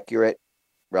for accurate,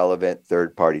 relevant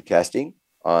third-party testing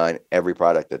on every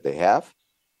product that they have.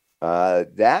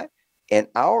 That in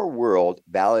our world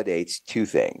validates 2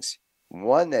 things.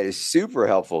 One that is super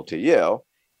helpful to you,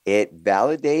 it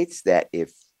validates that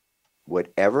if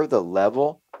whatever the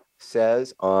level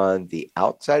says on the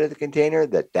outside of the container,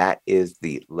 that is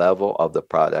the level of the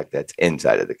product that's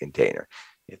inside of the container.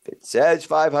 If it says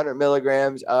 500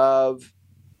 milligrams of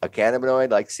a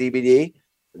cannabinoid like CBD,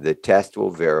 the test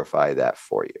will verify that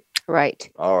for you. Right.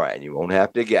 All right. And you won't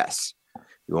have to guess.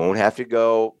 You won't have to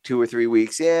go 2 or 3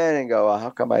 weeks in and go, how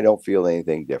come I don't feel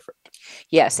anything different?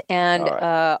 Yes. And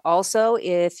right. Also,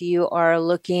 if you are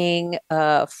looking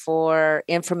for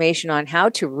information on how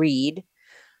to read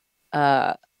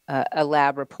a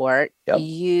lab report,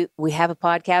 we have a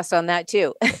podcast on that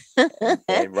too.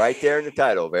 And right there in the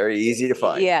title, very easy to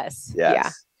find. Yes. Yeah.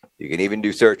 You can even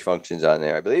do search functions on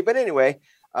there, I believe. But anyway,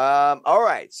 all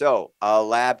right. So a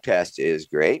lab test is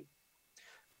great.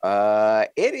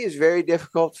 It is very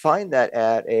difficult to find that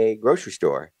at a grocery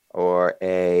store or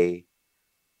a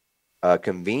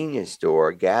convenience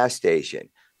store, gas station.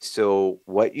 So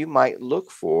what you might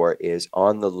look for is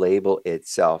on the label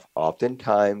itself.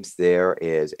 Oftentimes there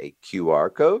is a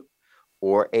QR code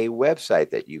or a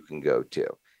website that you can go to.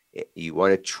 You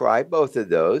want to try both of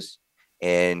those.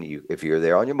 And if you're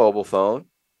there on your mobile phone,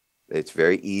 it's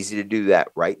very easy to do that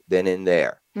right then and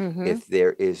there. Mm-hmm. If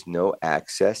there is no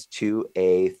access to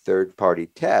a third-party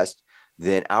test,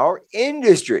 then our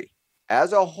industry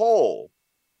as a whole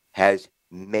has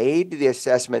made the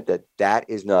assessment that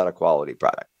is not a quality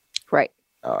product. Right.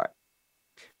 All right.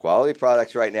 Quality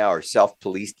products right now are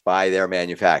self-policed by their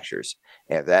manufacturers.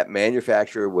 And if that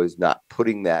manufacturer was not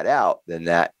putting that out, then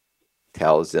that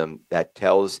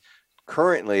tells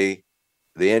currently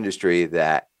the industry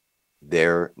that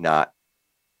they're not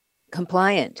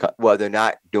compliant. Well, they're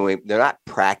not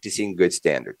practicing good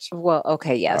standards. Well,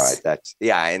 okay. Yes. All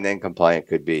right. And then compliant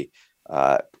could be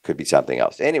something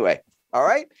else. Anyway. All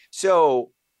right.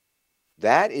 So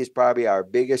that is probably our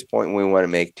biggest point we want to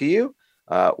make to you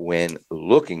when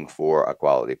looking for a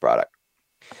quality product.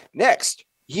 Next,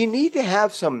 you need to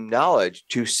have some knowledge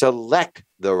to select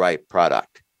the right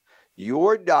product.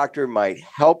 Your doctor might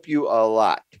help you a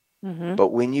lot, but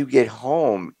when you get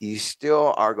home, you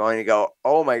still are going to go,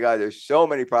 oh my God, there's so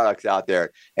many products out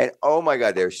there. And oh my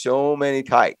God, there's so many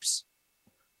types.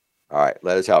 All right,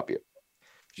 let us help you.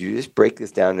 If you just break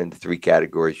this down into 3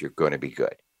 categories, you're going to be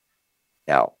good.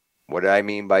 Now, what do I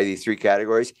mean by these 3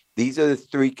 categories? These are the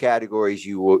 3 categories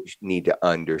you will need to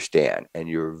understand. And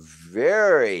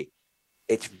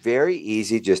it's very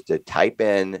easy just to type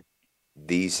in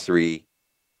these 3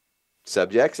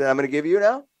 subjects that I'm going to give you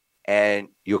now, and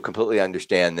you'll completely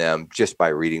understand them just by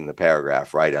reading the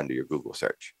paragraph right under your Google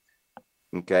search.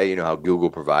 Okay, you know how Google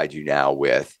provides you now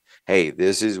with, hey,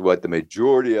 this is what the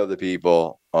majority of the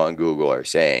people on Google are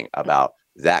saying about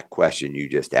that question you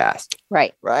just asked.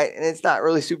 Right. Right. And it's not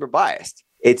really super biased.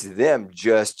 It's them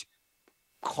just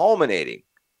culminating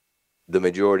the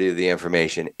majority of the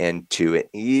information into an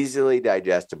easily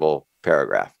digestible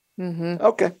paragraph. Mm-hmm.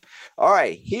 Okay. All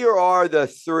right. Here are the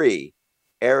 3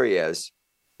 areas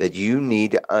that you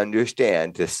need to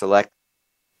understand to select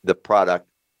the product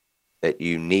that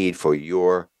you need for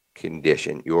your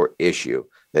condition, your issue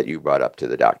that you brought up to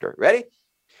the doctor. Ready?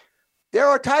 There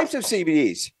are types of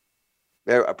CBDs.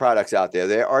 There are products out there.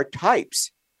 There are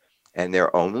types. And there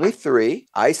are only 3: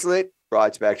 isolate,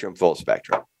 broad spectrum, full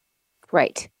spectrum.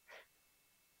 Right.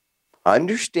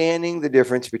 Understanding the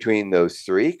difference between those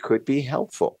 3 could be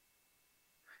helpful.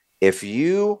 If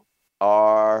you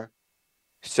are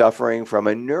suffering from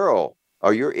a neural,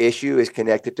 or your issue is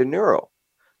connected to neural,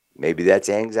 maybe that's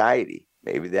anxiety,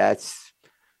 maybe that's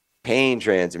pain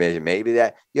transmission, maybe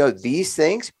that, these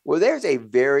things, well, there's a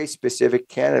very specific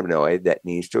cannabinoid that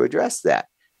needs to address that.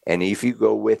 And if you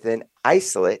go with an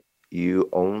isolate, you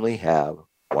only have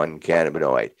 1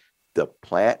 cannabinoid. The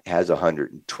plant has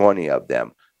 120 of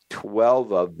them.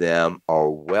 12 of them are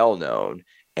well known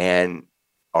and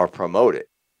are promoted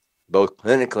both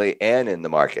clinically and in the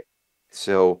market.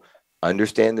 So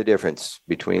understand the difference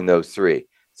between those three.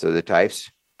 So the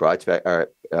types,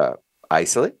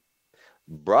 isolate.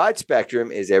 Broad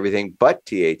spectrum is everything but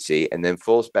THC, and then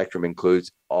full spectrum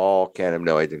includes all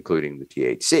cannabinoids, including the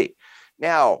THC.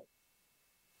 Now,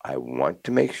 I want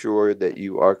to make sure that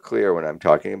you are clear when I'm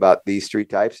talking about these three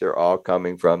types. They're all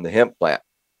coming from the hemp plant.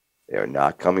 They're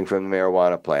not coming from the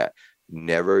marijuana plant.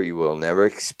 You will never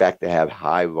expect to have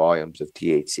high volumes of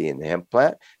THC in the hemp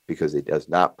plant because it does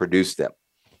not produce them.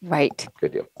 Right.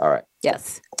 Good deal. All right.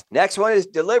 Yes. Next one is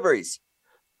deliveries.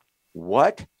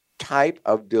 What type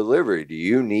of delivery do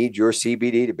you need your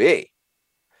CBD to be?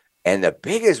 And the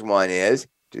biggest one is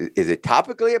it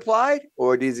topically applied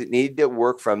or does it need to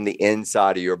work from the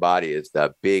inside of your body? Is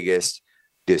the biggest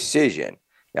decision.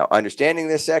 Now, understanding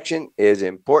this section is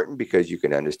important because you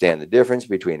can understand the difference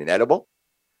between an edible,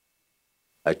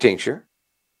 a tincture,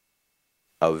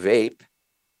 a vape,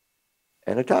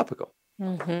 and a topical.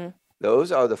 Mm-hmm.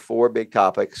 Those are the four big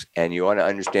topics, and you want to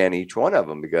understand each one of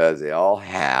them because they all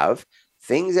have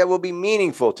things that will be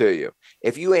meaningful to you.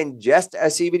 If you ingest a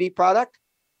CBD product,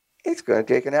 it's going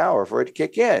to take an hour for it to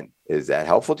kick in. Is that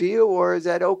helpful to you or is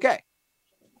that okay?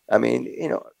 I mean,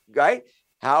 right?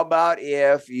 How about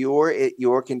if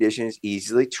your condition is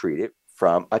easily treated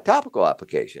from a topical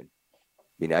application?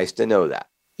 Be nice to know that.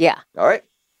 Yeah. All right?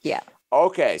 Yeah.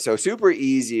 Okay, so super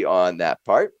easy on that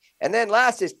part. And then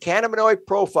last is cannabinoid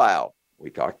profile. We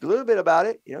talked a little bit about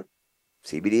it.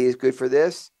 CBD is good for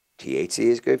this. THC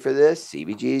is good for this.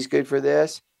 CBG is good for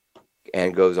this.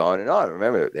 And goes on and on.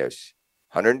 Remember, there's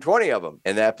 120 of them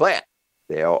in that plant.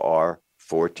 There are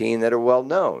 14 that are well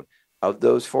known. Of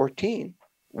those 14,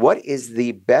 what is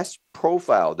the best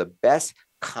profile, the best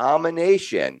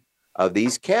combination of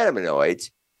these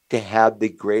cannabinoids to have the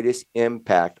greatest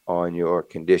impact on your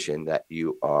condition that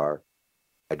you are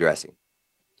addressing?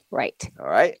 Right. All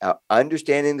right.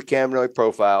 Understanding the cannabinoid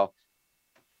profile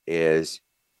is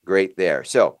great there.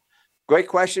 So, great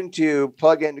question to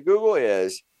plug into Google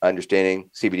is understanding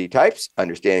CBD types,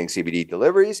 understanding CBD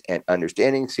deliveries, and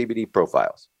understanding CBD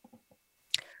profiles.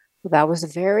 Well, that was a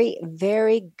very,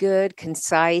 very good,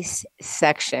 concise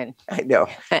section. I know.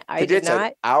 I did not.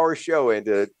 An hour show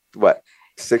into what,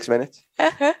 6 minutes?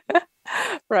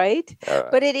 Right.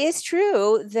 But it is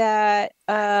true that,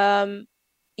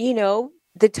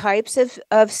 the types of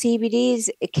CBDs,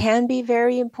 it can be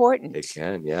very important. It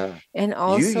can, yeah. And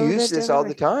also you use this all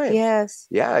the time. Yes.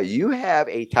 Yeah, you have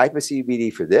a type of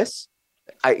CBD for this.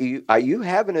 You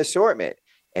have an assortment,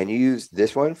 and you use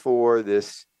this one for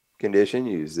this condition.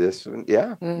 Use this one,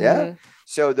 yeah, yeah.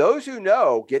 So those who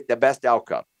know get the best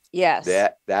outcome. Yes,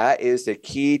 that is the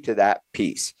key to that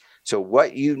piece. So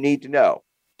what you need to know: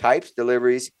 types,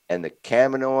 deliveries, and the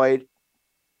cannabinoid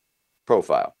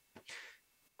profile.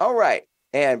 All right.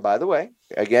 And by the way,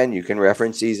 again, you can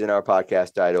reference these in our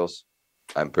podcast titles.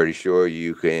 I'm pretty sure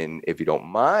you can, if you don't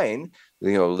mind,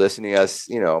 listening to us,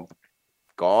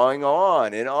 going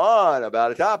on and on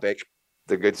about a topic,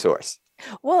 it's a good source.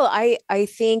 Well, I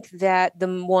think that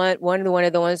one of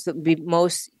the ones that would be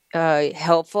most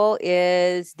helpful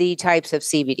is the types of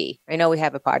CBD. I know we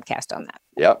have a podcast on that.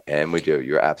 Yep, and we do.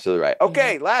 You're absolutely right.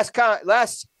 Okay,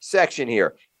 last section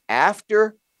here.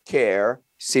 Aftercare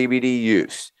CBD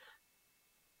use.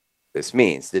 This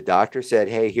means the doctor said,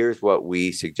 hey, here's what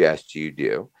we suggest you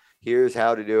do. Here's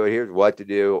how to do it. Here's what to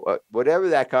do. Whatever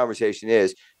that conversation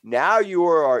is. Now you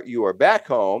are back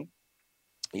home.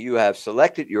 You have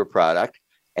selected your product,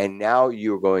 and now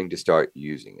you're going to start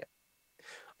using it.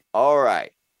 All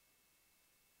right.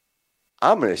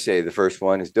 I'm going to say the first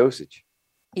one is dosage.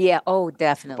 Yeah. Oh,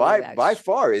 definitely. By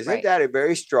far. Isn't that a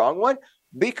very strong one?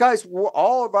 Because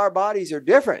all of our bodies are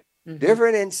different.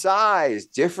 Different in size,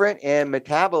 different in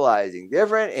metabolizing,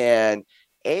 different in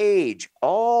age.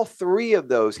 All three of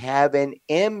those have an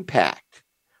impact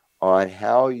on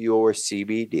how your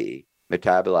CBD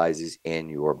metabolizes in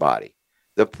your body.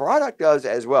 The product does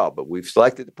as well, but we've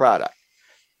selected the product.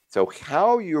 So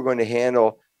how you're going to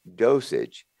handle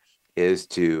dosage is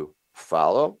to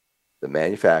follow the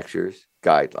manufacturer's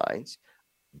guidelines.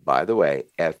 By the way,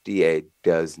 FDA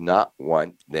does not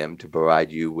want them to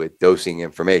provide you with dosing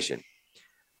information.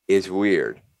 It's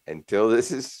weird. Until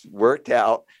this is worked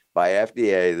out by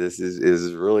FDA, this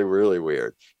is really, really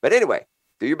weird. But anyway,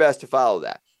 do your best to follow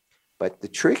that. But the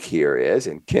trick here is,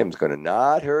 and Kim's going to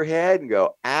nod her head and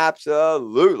go,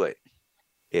 absolutely,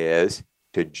 is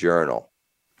to journal.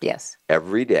 Yes.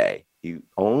 Every day. You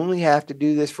only have to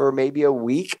do this for maybe a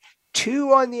week,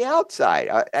 2 on the outside,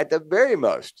 at the very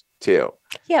most. 2.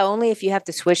 Yeah, only if you have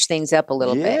to switch things up a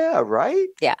little bit. Yeah, right?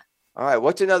 Yeah. All right.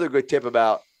 What's another good tip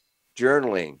about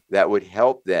journaling that would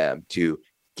help them to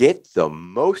get the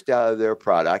most out of their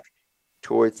product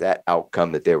towards that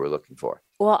outcome that they were looking for?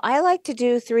 Well, I like to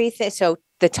do 3 things. So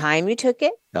the time you took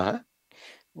it, Uh-huh.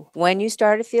 when you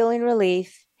started feeling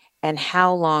relief, and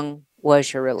how long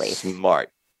was your relief. Smart.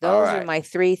 Those are my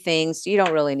 3 things. You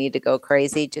don't really need to go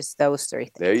crazy, just those 3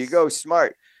 things. There you go.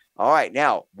 Smart. All right.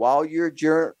 Now, while you're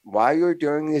doing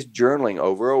this journaling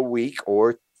over a week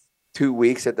or 2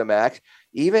 weeks at the max,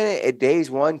 even at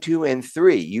days 1, 2, and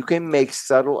 3, you can make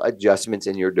subtle adjustments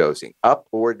in your dosing, up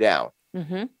or down.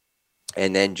 Mm-hmm.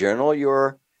 And then journal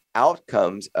your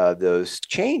outcomes of those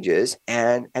changes.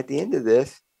 And at the end of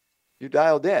this, you're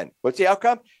dialed in. What's the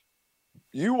outcome?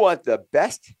 You want the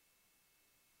best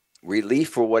relief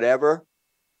for whatever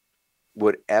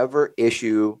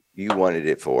issue you wanted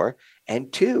it for.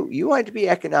 And 2, you want it to be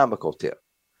economical too.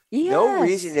 Yes. No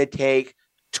reason to take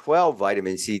 12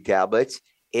 vitamin C tablets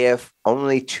if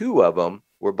only 2 of them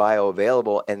were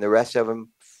bioavailable and the rest of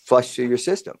them flush through your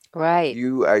system. Right.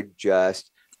 You are just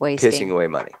Wasting. pissing away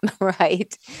money.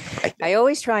 Right. I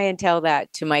always try and tell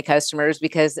that to my customers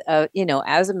because,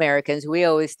 as Americans, we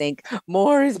always think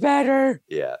more is better.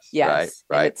 Yes. Yes.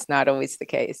 Right. And it's not always the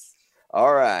case.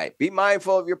 All right. Be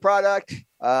mindful of your product.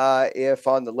 If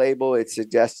on the label it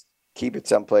suggests keep it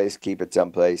someplace.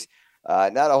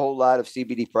 Not a whole lot of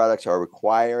CBD products are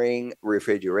requiring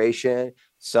refrigeration.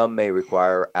 Some may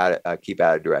require keep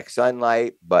out of direct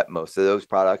sunlight, but most of those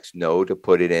products know to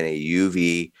put it in a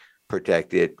UV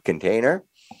protected container.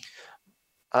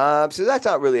 So that's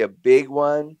not really a big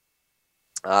one.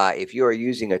 If you are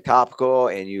using a topical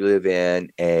and you live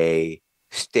in a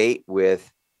state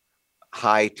with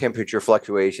high temperature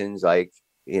fluctuations, like,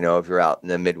 if you're out in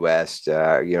the Midwest,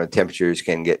 temperatures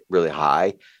can get really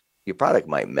high. Your product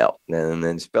might melt and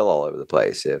then spill all over the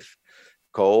place. If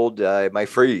cold, it might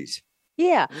freeze.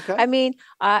 Yeah. Okay. I mean,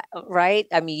 right.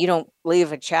 I mean, you don't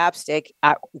leave a chapstick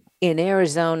in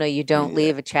Arizona. You don't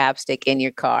leave a chapstick in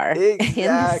your car in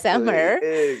the summer.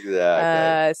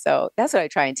 Exactly. So that's what I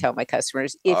try and tell my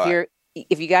customers.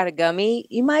 If you got a gummy,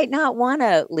 you might not want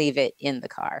to leave it in the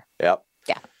car. Yep.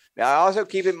 Yeah. Now, also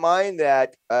keep in mind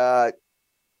that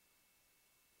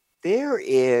there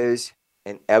is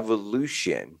an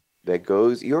evolution that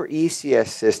goes, your ECS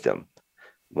system,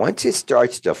 once it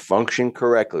starts to function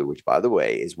correctly, which, by the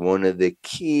way, is one of the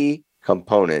key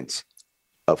components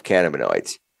of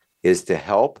cannabinoids, is to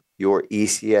help your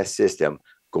ECS system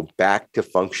go back to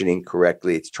functioning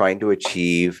correctly. It's trying to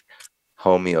achieve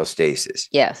homeostasis.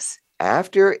 Yes.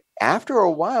 After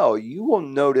a while, you will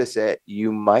notice that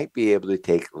you might be able to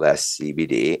take less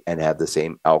CBD and have the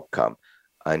same outcome.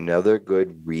 Another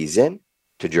good reason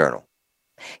to journal.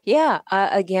 Yeah.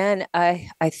 Again, I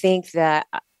think that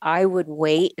I would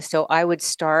wait. So I would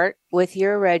start with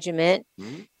your regimen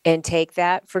and take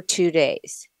that for 2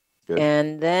 days. Good.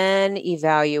 And then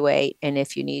evaluate. And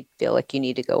if you feel like you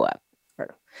need to go up,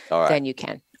 then you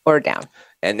can, or down.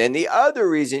 And then the other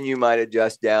reason you might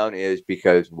adjust down is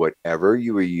because whatever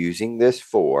you were using this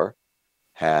for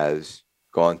has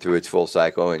gone through its full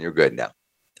cycle and you're good now.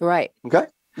 Right. Okay.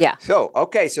 Yeah. So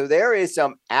there is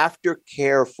some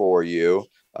aftercare for you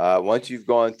once you've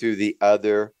gone through the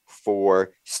other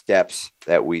 4 steps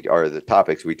that are the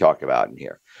topics we talk about in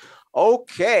here.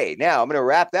 Okay. Now I'm going to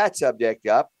wrap that subject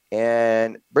up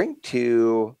and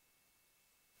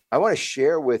I want to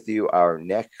share with you our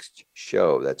next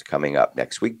show that's coming up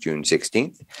next week, June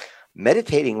 16th,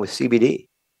 Meditating with CBD.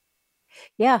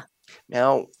 Yeah.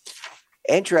 Now,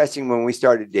 interesting when we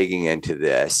started digging into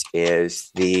this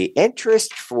is the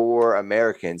interest for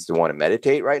Americans to want to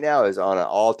meditate right now is on an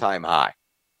all-time high.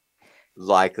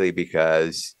 Likely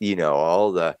because,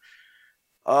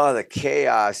 all the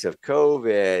chaos of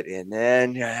COVID and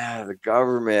then the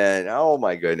government. Oh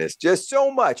my goodness. Just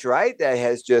so much, right? That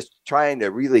has just trying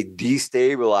to really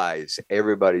destabilize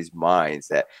everybody's minds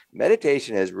that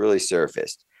meditation has really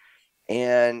surfaced.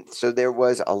 And so there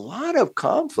was a lot of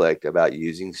conflict about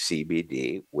using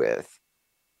CBD with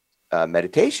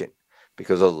meditation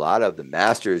because a lot of the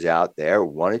masters out there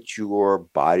wanted your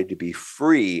body to be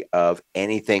free of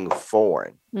anything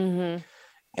foreign. Mm-hmm.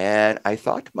 And I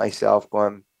thought to myself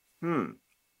going,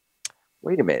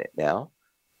 wait a minute now.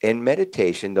 In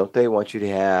meditation, don't they want you to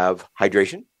have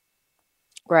hydration?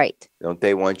 Right. Don't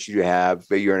they want you to have,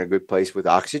 you're in a good place with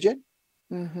oxygen?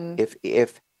 Mm-hmm.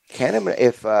 If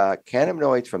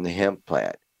cannabinoids from the hemp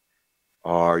plant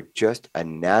are just a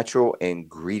natural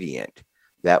ingredient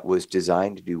that was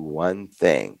designed to do one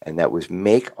thing, and that was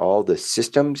make all the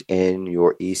systems in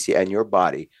your EC and your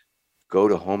body go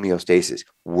to homeostasis,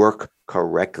 work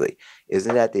correctly.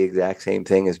 Isn't that the exact same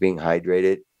thing as being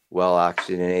hydrated, well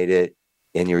oxygenated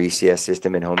in your ECS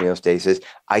system in homeostasis?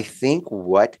 I think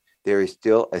there is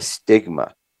still a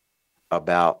stigma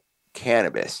about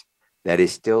cannabis that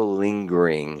is still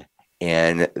lingering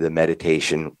in the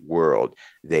meditation world.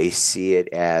 They see it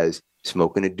as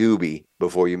smoking a doobie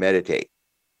before you meditate.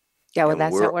 Yeah, well, and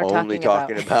that's we're what we're only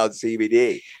talking about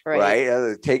CBD,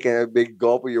 right? Taking a big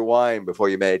gulp of your wine before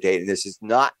you meditate. And this is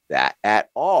not that at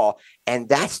all. And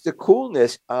that's the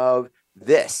coolness of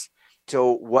this.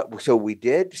 So we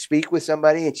did speak with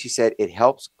somebody, and she said it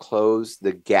helps close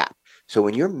the gap. So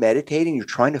when you're meditating, you're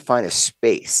trying to find a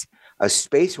space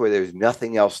where there's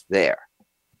nothing else there.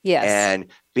 Yes.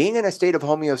 And being in a state of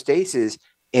homeostasis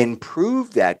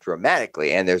improved that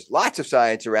dramatically. And there's lots of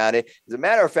science around it. As a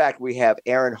matter of fact, we have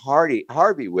Erin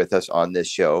Harvey with us on this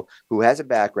show, who has a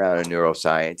background in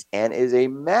neuroscience and is a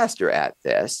master at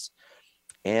this.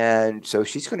 And so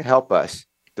she's going to help us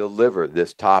deliver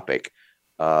this topic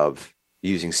of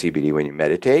using CBD when you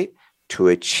meditate to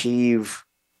achieve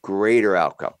greater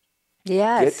outcome.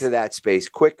 Yes. Get to that space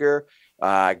quicker,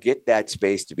 get that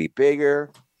space to be bigger.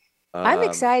 I'm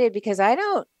excited because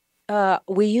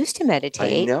we used to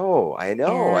meditate. I know. And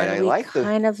I like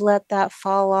kind of let that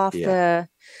fall off the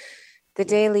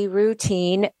daily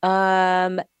routine.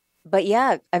 But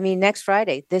yeah, I mean, next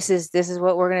Friday, this is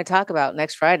what we're going to talk about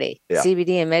next Friday,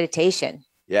 CBD and meditation.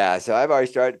 Yeah. So I've already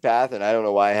started the path, and I don't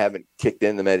know why I haven't kicked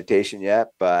in the meditation yet,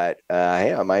 but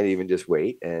hey, I might even just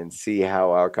wait and see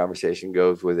how our conversation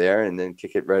goes with Erin, and then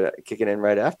kick it in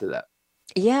right after that.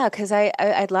 Yeah. Cause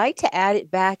I'd like to add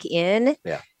it back in.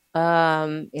 Yeah.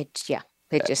 It's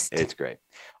great.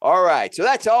 All right. So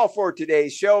that's all for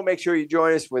today's show. Make sure you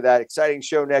join us for that exciting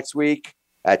show next week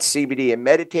at CBD and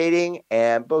Meditating.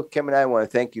 And both Kim and I want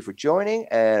to thank you for joining,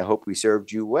 and hope we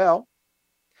served you well.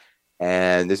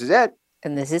 And this is Ed.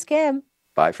 And this is Kim.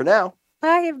 Bye for now.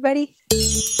 Bye, everybody.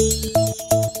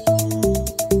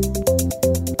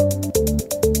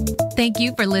 Thank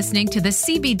you for listening to the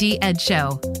CBD Ed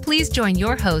Show. Please join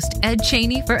your host, Ed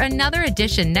Cheney, for another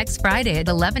edition next Friday at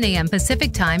 11 a.m.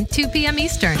 Pacific Time, 2 p.m.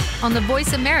 Eastern on the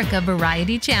Voice America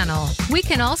Variety Channel. We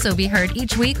can also be heard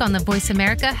each week on the Voice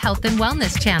America Health and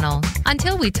Wellness Channel.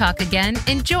 Until we talk again,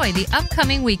 enjoy the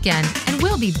upcoming weekend, and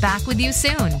we'll be back with you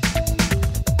soon.